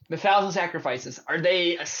two, the 1,000 sacrifices, are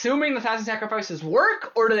they assuming the 1,000 sacrifices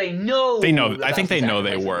work, or do they know? They know. I think they know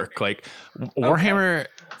they work. Like Warhammer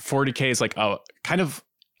 40K is like a kind of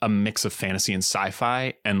a mix of fantasy and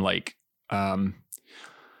sci-fi, and like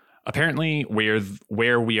apparently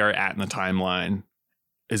where we are at in the timeline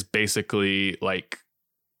is basically like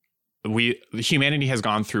humanity has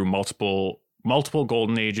gone through multiple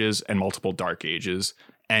golden ages and multiple dark ages,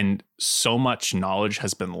 and so much knowledge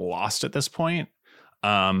has been lost at this point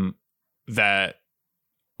that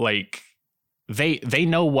like they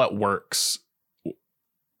know what works.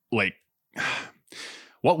 Like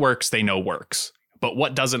what works, they know works. But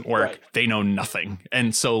what doesn't work, right, they know nothing.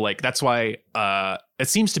 And so like that's why it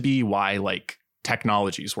seems to be why like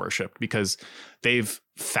technology is worshipped, because they've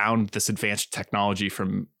found this advanced technology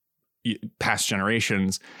from past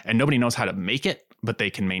generations and nobody knows how to make it, but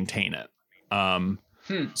they can maintain it.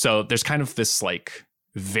 So there's kind of this like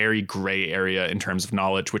very gray area in terms of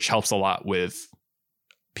knowledge, which helps a lot with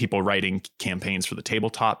people writing campaigns for the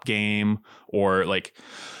tabletop game, or like,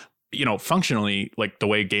 functionally, like the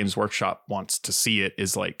way Games Workshop wants to see it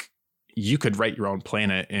is like you could write your own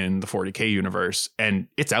planet in the 40K universe and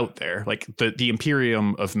it's out there. Like the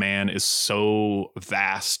Imperium of Man is so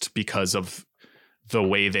vast because of the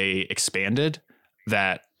way they expanded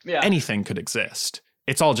that anything could exist.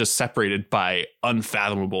 It's all just separated by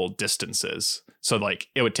unfathomable distances. So like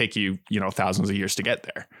it would take you, thousands of years to get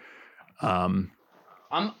there.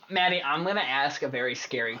 Maddie, I'm going to ask a very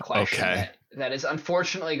scary question. Okay. That is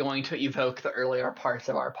unfortunately going to evoke the earlier parts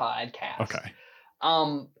of our podcast. Okay.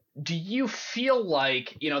 Do you feel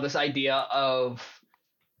like, this idea of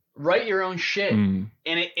write your own shit and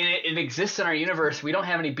it exists in our universe, we don't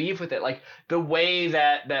have any beef with it, like the way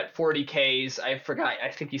that 40Ks,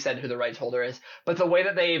 I think you said who the rights holder is, but the way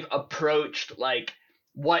that they've approached like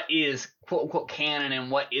what is quote unquote canon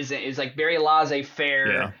and what isn't is like very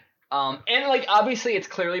laissez-faire. Yeah. And like obviously it's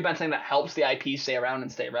clearly been something that helps the IP stay around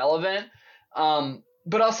and stay relevant.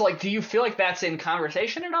 But also like, do you feel like that's in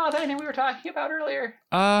conversation at all with anything we were talking about earlier?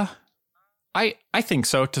 I think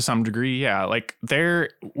so to some degree. Yeah. Like there,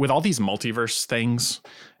 with all these multiverse things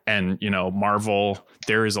and, Marvel,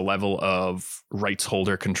 there is a level of rights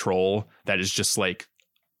holder control that is just like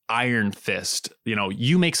iron fist.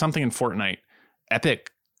 You make something in Fortnite,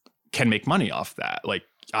 Epic can make money off that. Like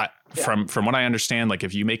from what I understand, like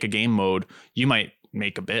if you make a game mode, you might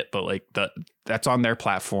make a bit, but like that's on their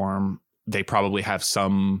platform. They probably have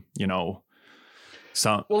some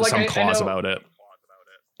clause about it.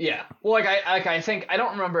 Yeah. Well, I think I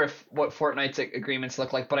don't remember what Fortnite's agreements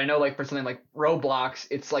look like, but I know like for something like Roblox,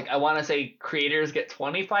 it's like I want to say creators get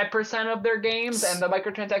 25% of their games and the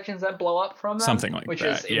microtransactions that blow up from them, something like which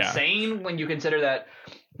that, is insane when you consider that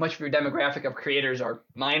much of your demographic of creators are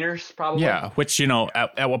minors, probably. Yeah. Which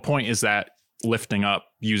at what point is that lifting up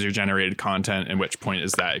user generated content, and which point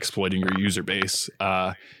is that exploiting your user base?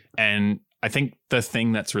 And I think the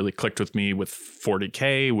thing that's really clicked with me with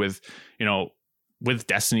 40K, with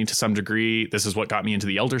Destiny to some degree, this is what got me into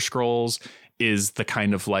the Elder Scrolls, is the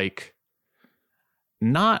kind of like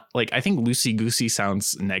not like, I think loosey goosey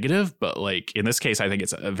sounds negative, but like in this case, I think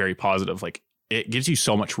it's a very positive. Like it gives you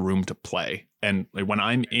so much room to play. And like when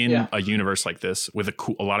I'm in a universe like this with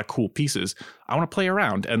a lot of cool pieces, I want to play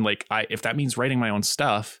around. And like, if that means writing my own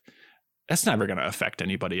stuff, that's never going to affect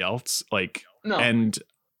anybody else. Like, no. And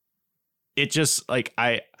it just like,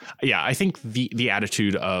 I think the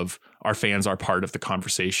attitude of our fans are part of the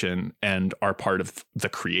conversation and are part of the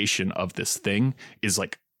creation of this thing is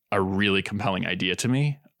like a really compelling idea to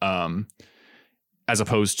me. As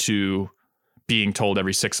opposed to being told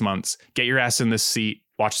every 6 months, get your ass in this seat,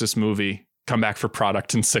 watch this movie, come back for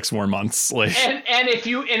product in 6 more months. Like, and if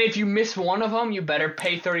you miss one of them, you better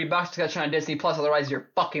pay $30 to catch it on Disney Plus. Otherwise, you're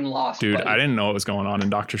fucking lost, dude. buddy. I didn't know what was going on in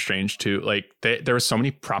Doctor Strange too. Like, there were so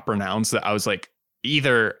many proper nouns that I was like,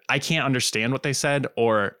 either I can't understand what they said,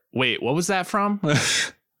 or wait, what was that from?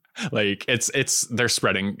 Like, it's they're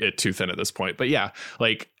spreading it too thin at this point. But yeah,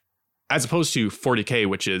 like, as opposed to 40K,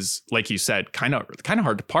 which is, like you said, kind of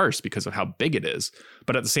hard to parse because of how big it is.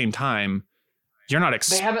 But at the same time, you're not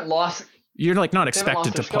they haven't lost. You're like not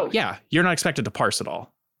expected to. You're not expected to parse it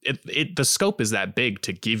all. The scope is that big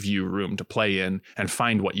to give you room to play in and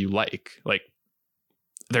find what you like. Like,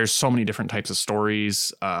 there's so many different types of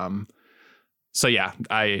stories. So yeah,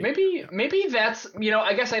 maybe that's,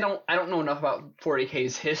 I guess I don't know enough about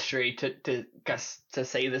 40K's history to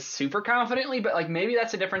say this super confidently, but like maybe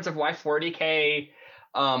that's a difference of why 40K,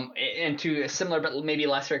 and to a similar but maybe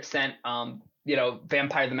lesser extent,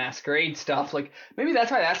 Vampire the Masquerade stuff, like maybe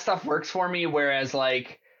that's why that stuff works for me, whereas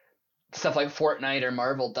like stuff like Fortnite or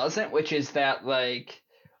Marvel doesn't, which is that like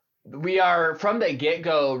we are from the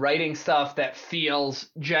get-go writing stuff that feels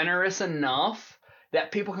generous enough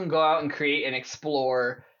that people can go out and create and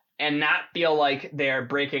explore and not feel like they're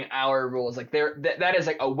breaking our rules. Like that is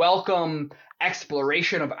like a welcome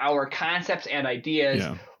exploration of our concepts and ideas.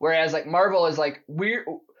 Yeah. Whereas like Marvel is like,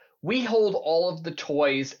 we hold all of the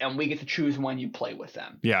toys and we get to choose when you play with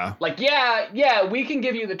them. Yeah. Like, yeah, we can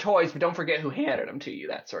give you the toys, but don't forget who handed them to you,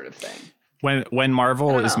 that sort of thing. When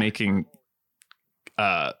Marvel is making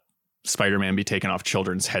Spider-Man be taken off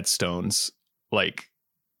children's headstones, like,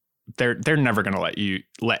 they're never going to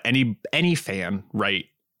let any fan write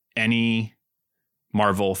any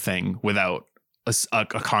Marvel thing without a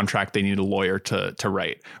contract they need a lawyer to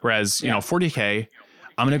write. Whereas, 40K,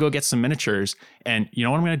 I'm going to go get some miniatures, and you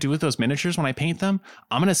know what I'm going to do with those miniatures when I paint them?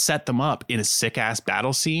 I'm going to set them up in a sick ass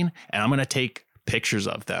battle scene, and I'm going to take pictures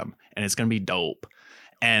of them, and it's going to be dope.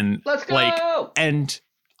 And let's go. And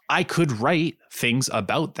I could write things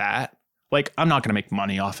about that. Like, I'm not going to make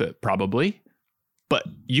money off it probably, but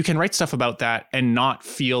you can write stuff about that and not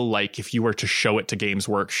feel like if you were to show it to Games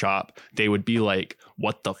Workshop, they would be like,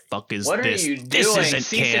 what the fuck is what this? Are you doing? This isn't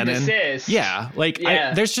Cease canon. And desist. Yeah. Like,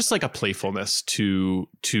 there's just like a playfulness to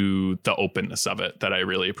the openness of it that I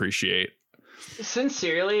really appreciate.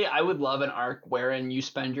 Sincerely, I would love an arc wherein you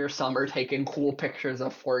spend your summer taking cool pictures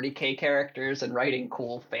of 40K characters and writing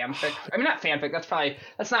cool fanfic. I mean, not fanfic.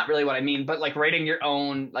 That's not really what I mean. But like writing your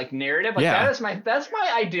own like narrative. Like that's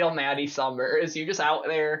my ideal Maddie summer. Is you just out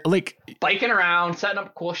there like biking around, setting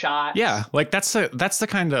up cool shots. Yeah, like that's the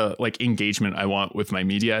kind of like engagement I want with my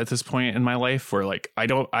media at this point in my life. Where like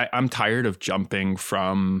I'm tired of jumping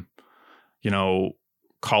from,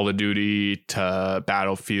 Call of Duty to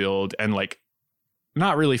Battlefield and like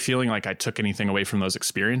not really feeling like I took anything away from those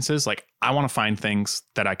experiences. Like, I want to find things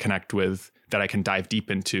that I connect with, that I can dive deep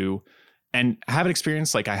into, and have an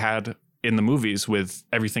experience like I had in the movies with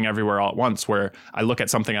Everything Everywhere All at Once, where I look at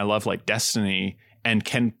something I love like Destiny and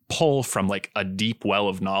can pull from like a deep well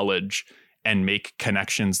of knowledge and make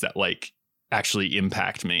connections that like actually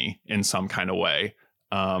impact me in some kind of way.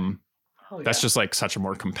 That's just like such a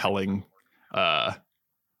more compelling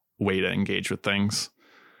way to engage with things.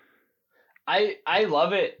 I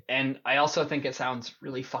love it, and I also think it sounds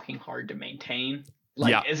really fucking hard to maintain.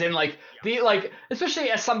 Like, as in, like, especially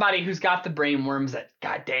as somebody who's got the brain worms that,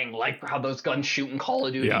 god dang, like how those guns shoot in Call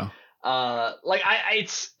of Duty. Yeah.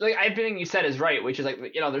 It's like everything you said is right, which is like,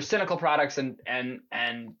 there's cynical products and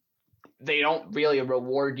they don't really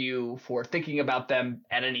reward you for thinking about them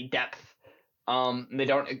at any depth.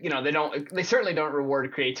 They certainly don't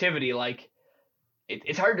reward creativity. Like,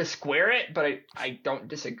 it's hard to square it, but I don't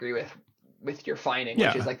disagree with your finding,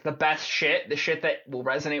 which is like the best shit, the shit that will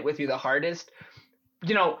resonate with you the hardest.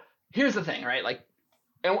 Here's the thing, right? Like,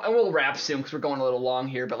 and we'll wrap soon because we're going a little long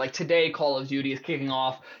here, but like today Call of Duty is kicking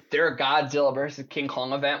off their Godzilla versus King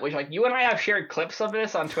Kong event, which like you and I have shared clips of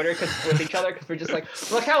this on Twitter with each other because we're just like,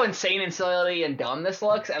 look how insane and silly and dumb this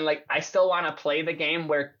looks, and like I still want to play the game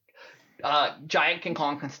where giant King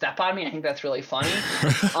Kong can step on me. I think that's really funny.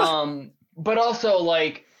 But also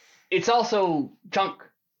like it's also junk.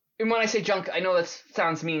 And when I say junk, I know that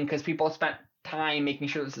sounds mean because people have spent time making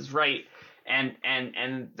sure this is right, and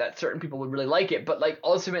that certain people would really like it. But like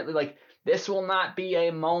ultimately, like this will not be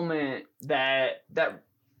a moment that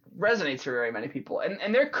resonates for very many people.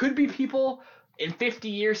 And there could be people in 50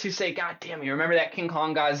 years who say, God damn, you remember that King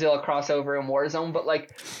Kong Godzilla crossover in Warzone? But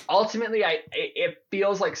like ultimately, it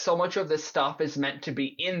feels like so much of this stuff is meant to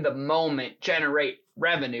be in the moment, generate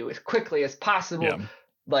revenue as quickly as possible. Yeah.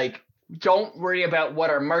 Like, don't worry about what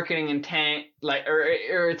our marketing intent, like, or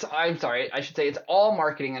it's, I'm sorry, I should say it's all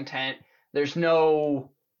marketing intent. There's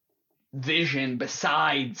no vision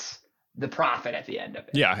besides the profit at the end of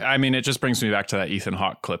it. Yeah. I mean, it just brings me back to that Ethan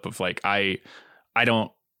Hawke clip of like, I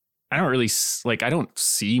don't really like, I don't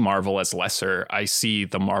see Marvel as lesser. I see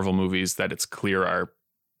the Marvel movies that it's clear are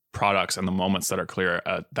products, and the moments that are clear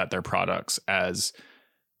that they're products as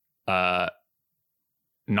not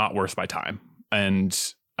worth my time. And,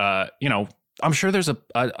 you know, I'm sure there's a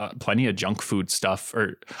plenty of junk food stuff,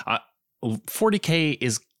 or 40K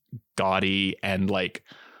is gaudy, and like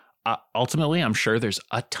ultimately I'm sure there's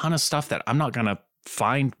a ton of stuff that I'm not going to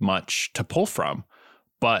find much to pull from,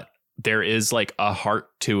 but there is like a heart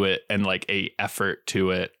to it and like a effort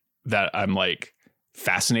to it that I'm like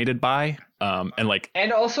fascinated by.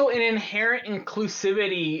 And also an inherent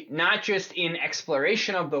inclusivity, not just in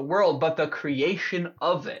exploration of the world, but the creation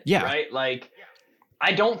of it. Yeah. Right. Like,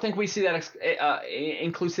 I don't think we see that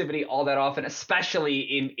inclusivity all that often, especially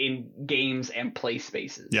in games and play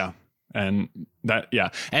spaces. Yeah. And that, yeah.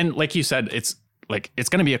 And like you said, it's like, it's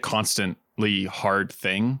going to be a constantly hard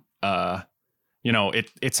thing. You know,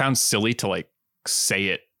 it sounds silly to like say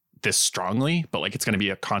it this strongly, but like it's going to be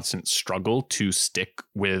a constant struggle to stick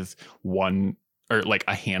with one or like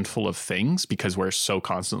a handful of things, because we're so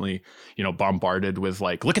constantly, you know, bombarded with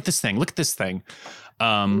like, look at this thing.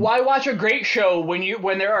 Why watch a great show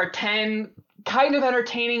when there are 10 kind of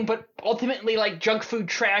entertaining but ultimately like junk food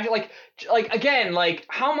trash? Like again, like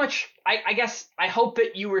how much I guess I hope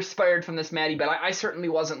that you were inspired from this, Maddie, but I certainly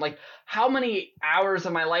wasn't. Like, how many hours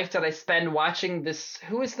of my life did I spend watching this?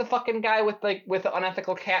 Who is the fucking guy with the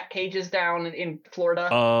unethical cat cages down in Florida?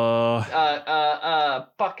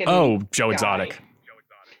 Fucking Joe guy. Exotic.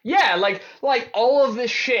 Yeah, like all of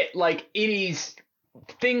this shit, like it is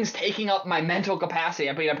things taking up my mental capacity.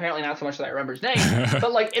 I mean, apparently not so much that I remember his name,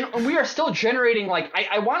 but like, and we are still generating like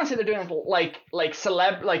I want to say they're doing like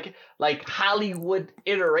celeb like Hollywood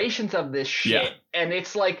iterations of this shit, Yeah. and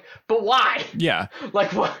it's like, but why? Yeah.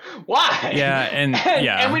 Like what? Why? Yeah, and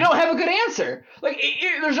we don't have a good answer. Like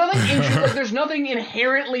there's nothing like, there's nothing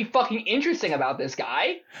inherently fucking interesting about this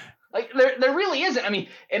guy. Like there really isn't. I mean,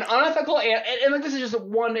 an unethical and like this is just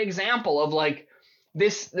one example of like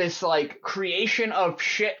this like creation of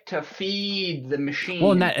shit to feed the machine.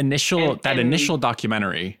 Well, and that initial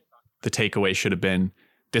documentary, the takeaway should have been,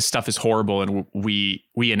 this stuff is horrible, and we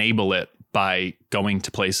enable it by going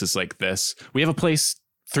to places like this. We have a place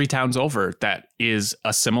 3 towns over that is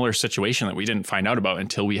a similar situation that we didn't find out about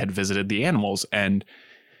until we had visited the animals. And,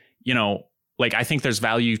 you know, like, I think there's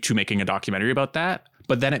value to making a documentary about that.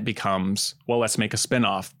 But then it becomes, well, let's make a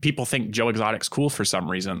spinoff. People think Joe Exotic's cool for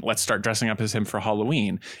some reason. Let's start dressing up as him for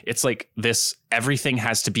Halloween. It's like this, everything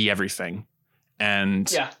has to be everything.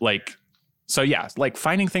 And like, so yeah, like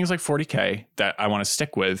finding things like 40K that I want to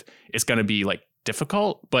stick with is going to be like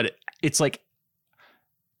difficult, but it's like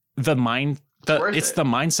it's the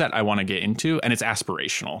mindset I want to get into, and it's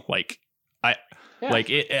aspirational. Like I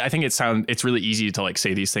think it's really easy to like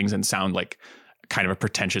say these things and sound like kind of a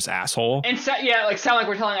pretentious asshole. And sound like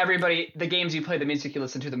we're telling everybody the games you play, the music you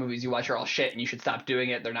listen to, the movies you watch are all shit, and you should stop doing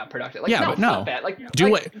it. They're not productive. Like, yeah, no, bad. Like, do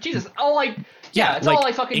like, it. Jesus, all like, yeah, it's like, all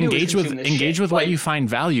I fucking engage do is engage with what you find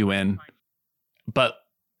value in, but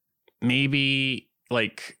maybe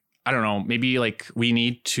like, I don't know, maybe like we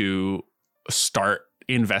need to start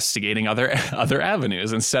investigating other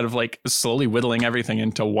avenues instead of like slowly whittling everything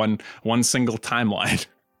into one single timeline.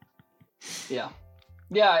 Yeah,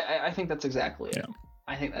 I think that's exactly it. Yeah.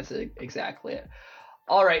 I think that's exactly it.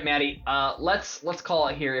 All right, Maddie, let's call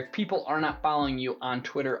it here. If people are not following you on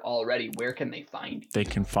Twitter already, where can they find you? They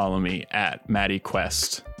can follow me at Maddie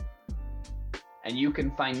Quest. And you can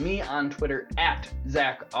find me on Twitter at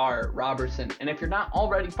Zach R. Robertson. And if you're not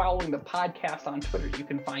already following the podcast on Twitter, you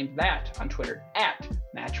can find that on Twitter at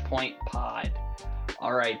MatchPointPod.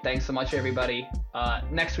 All right, thanks so much, everybody.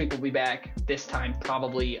 Next week we'll be back, this time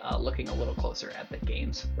probably looking a little closer at the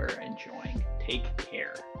games we're enjoying. Take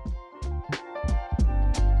care.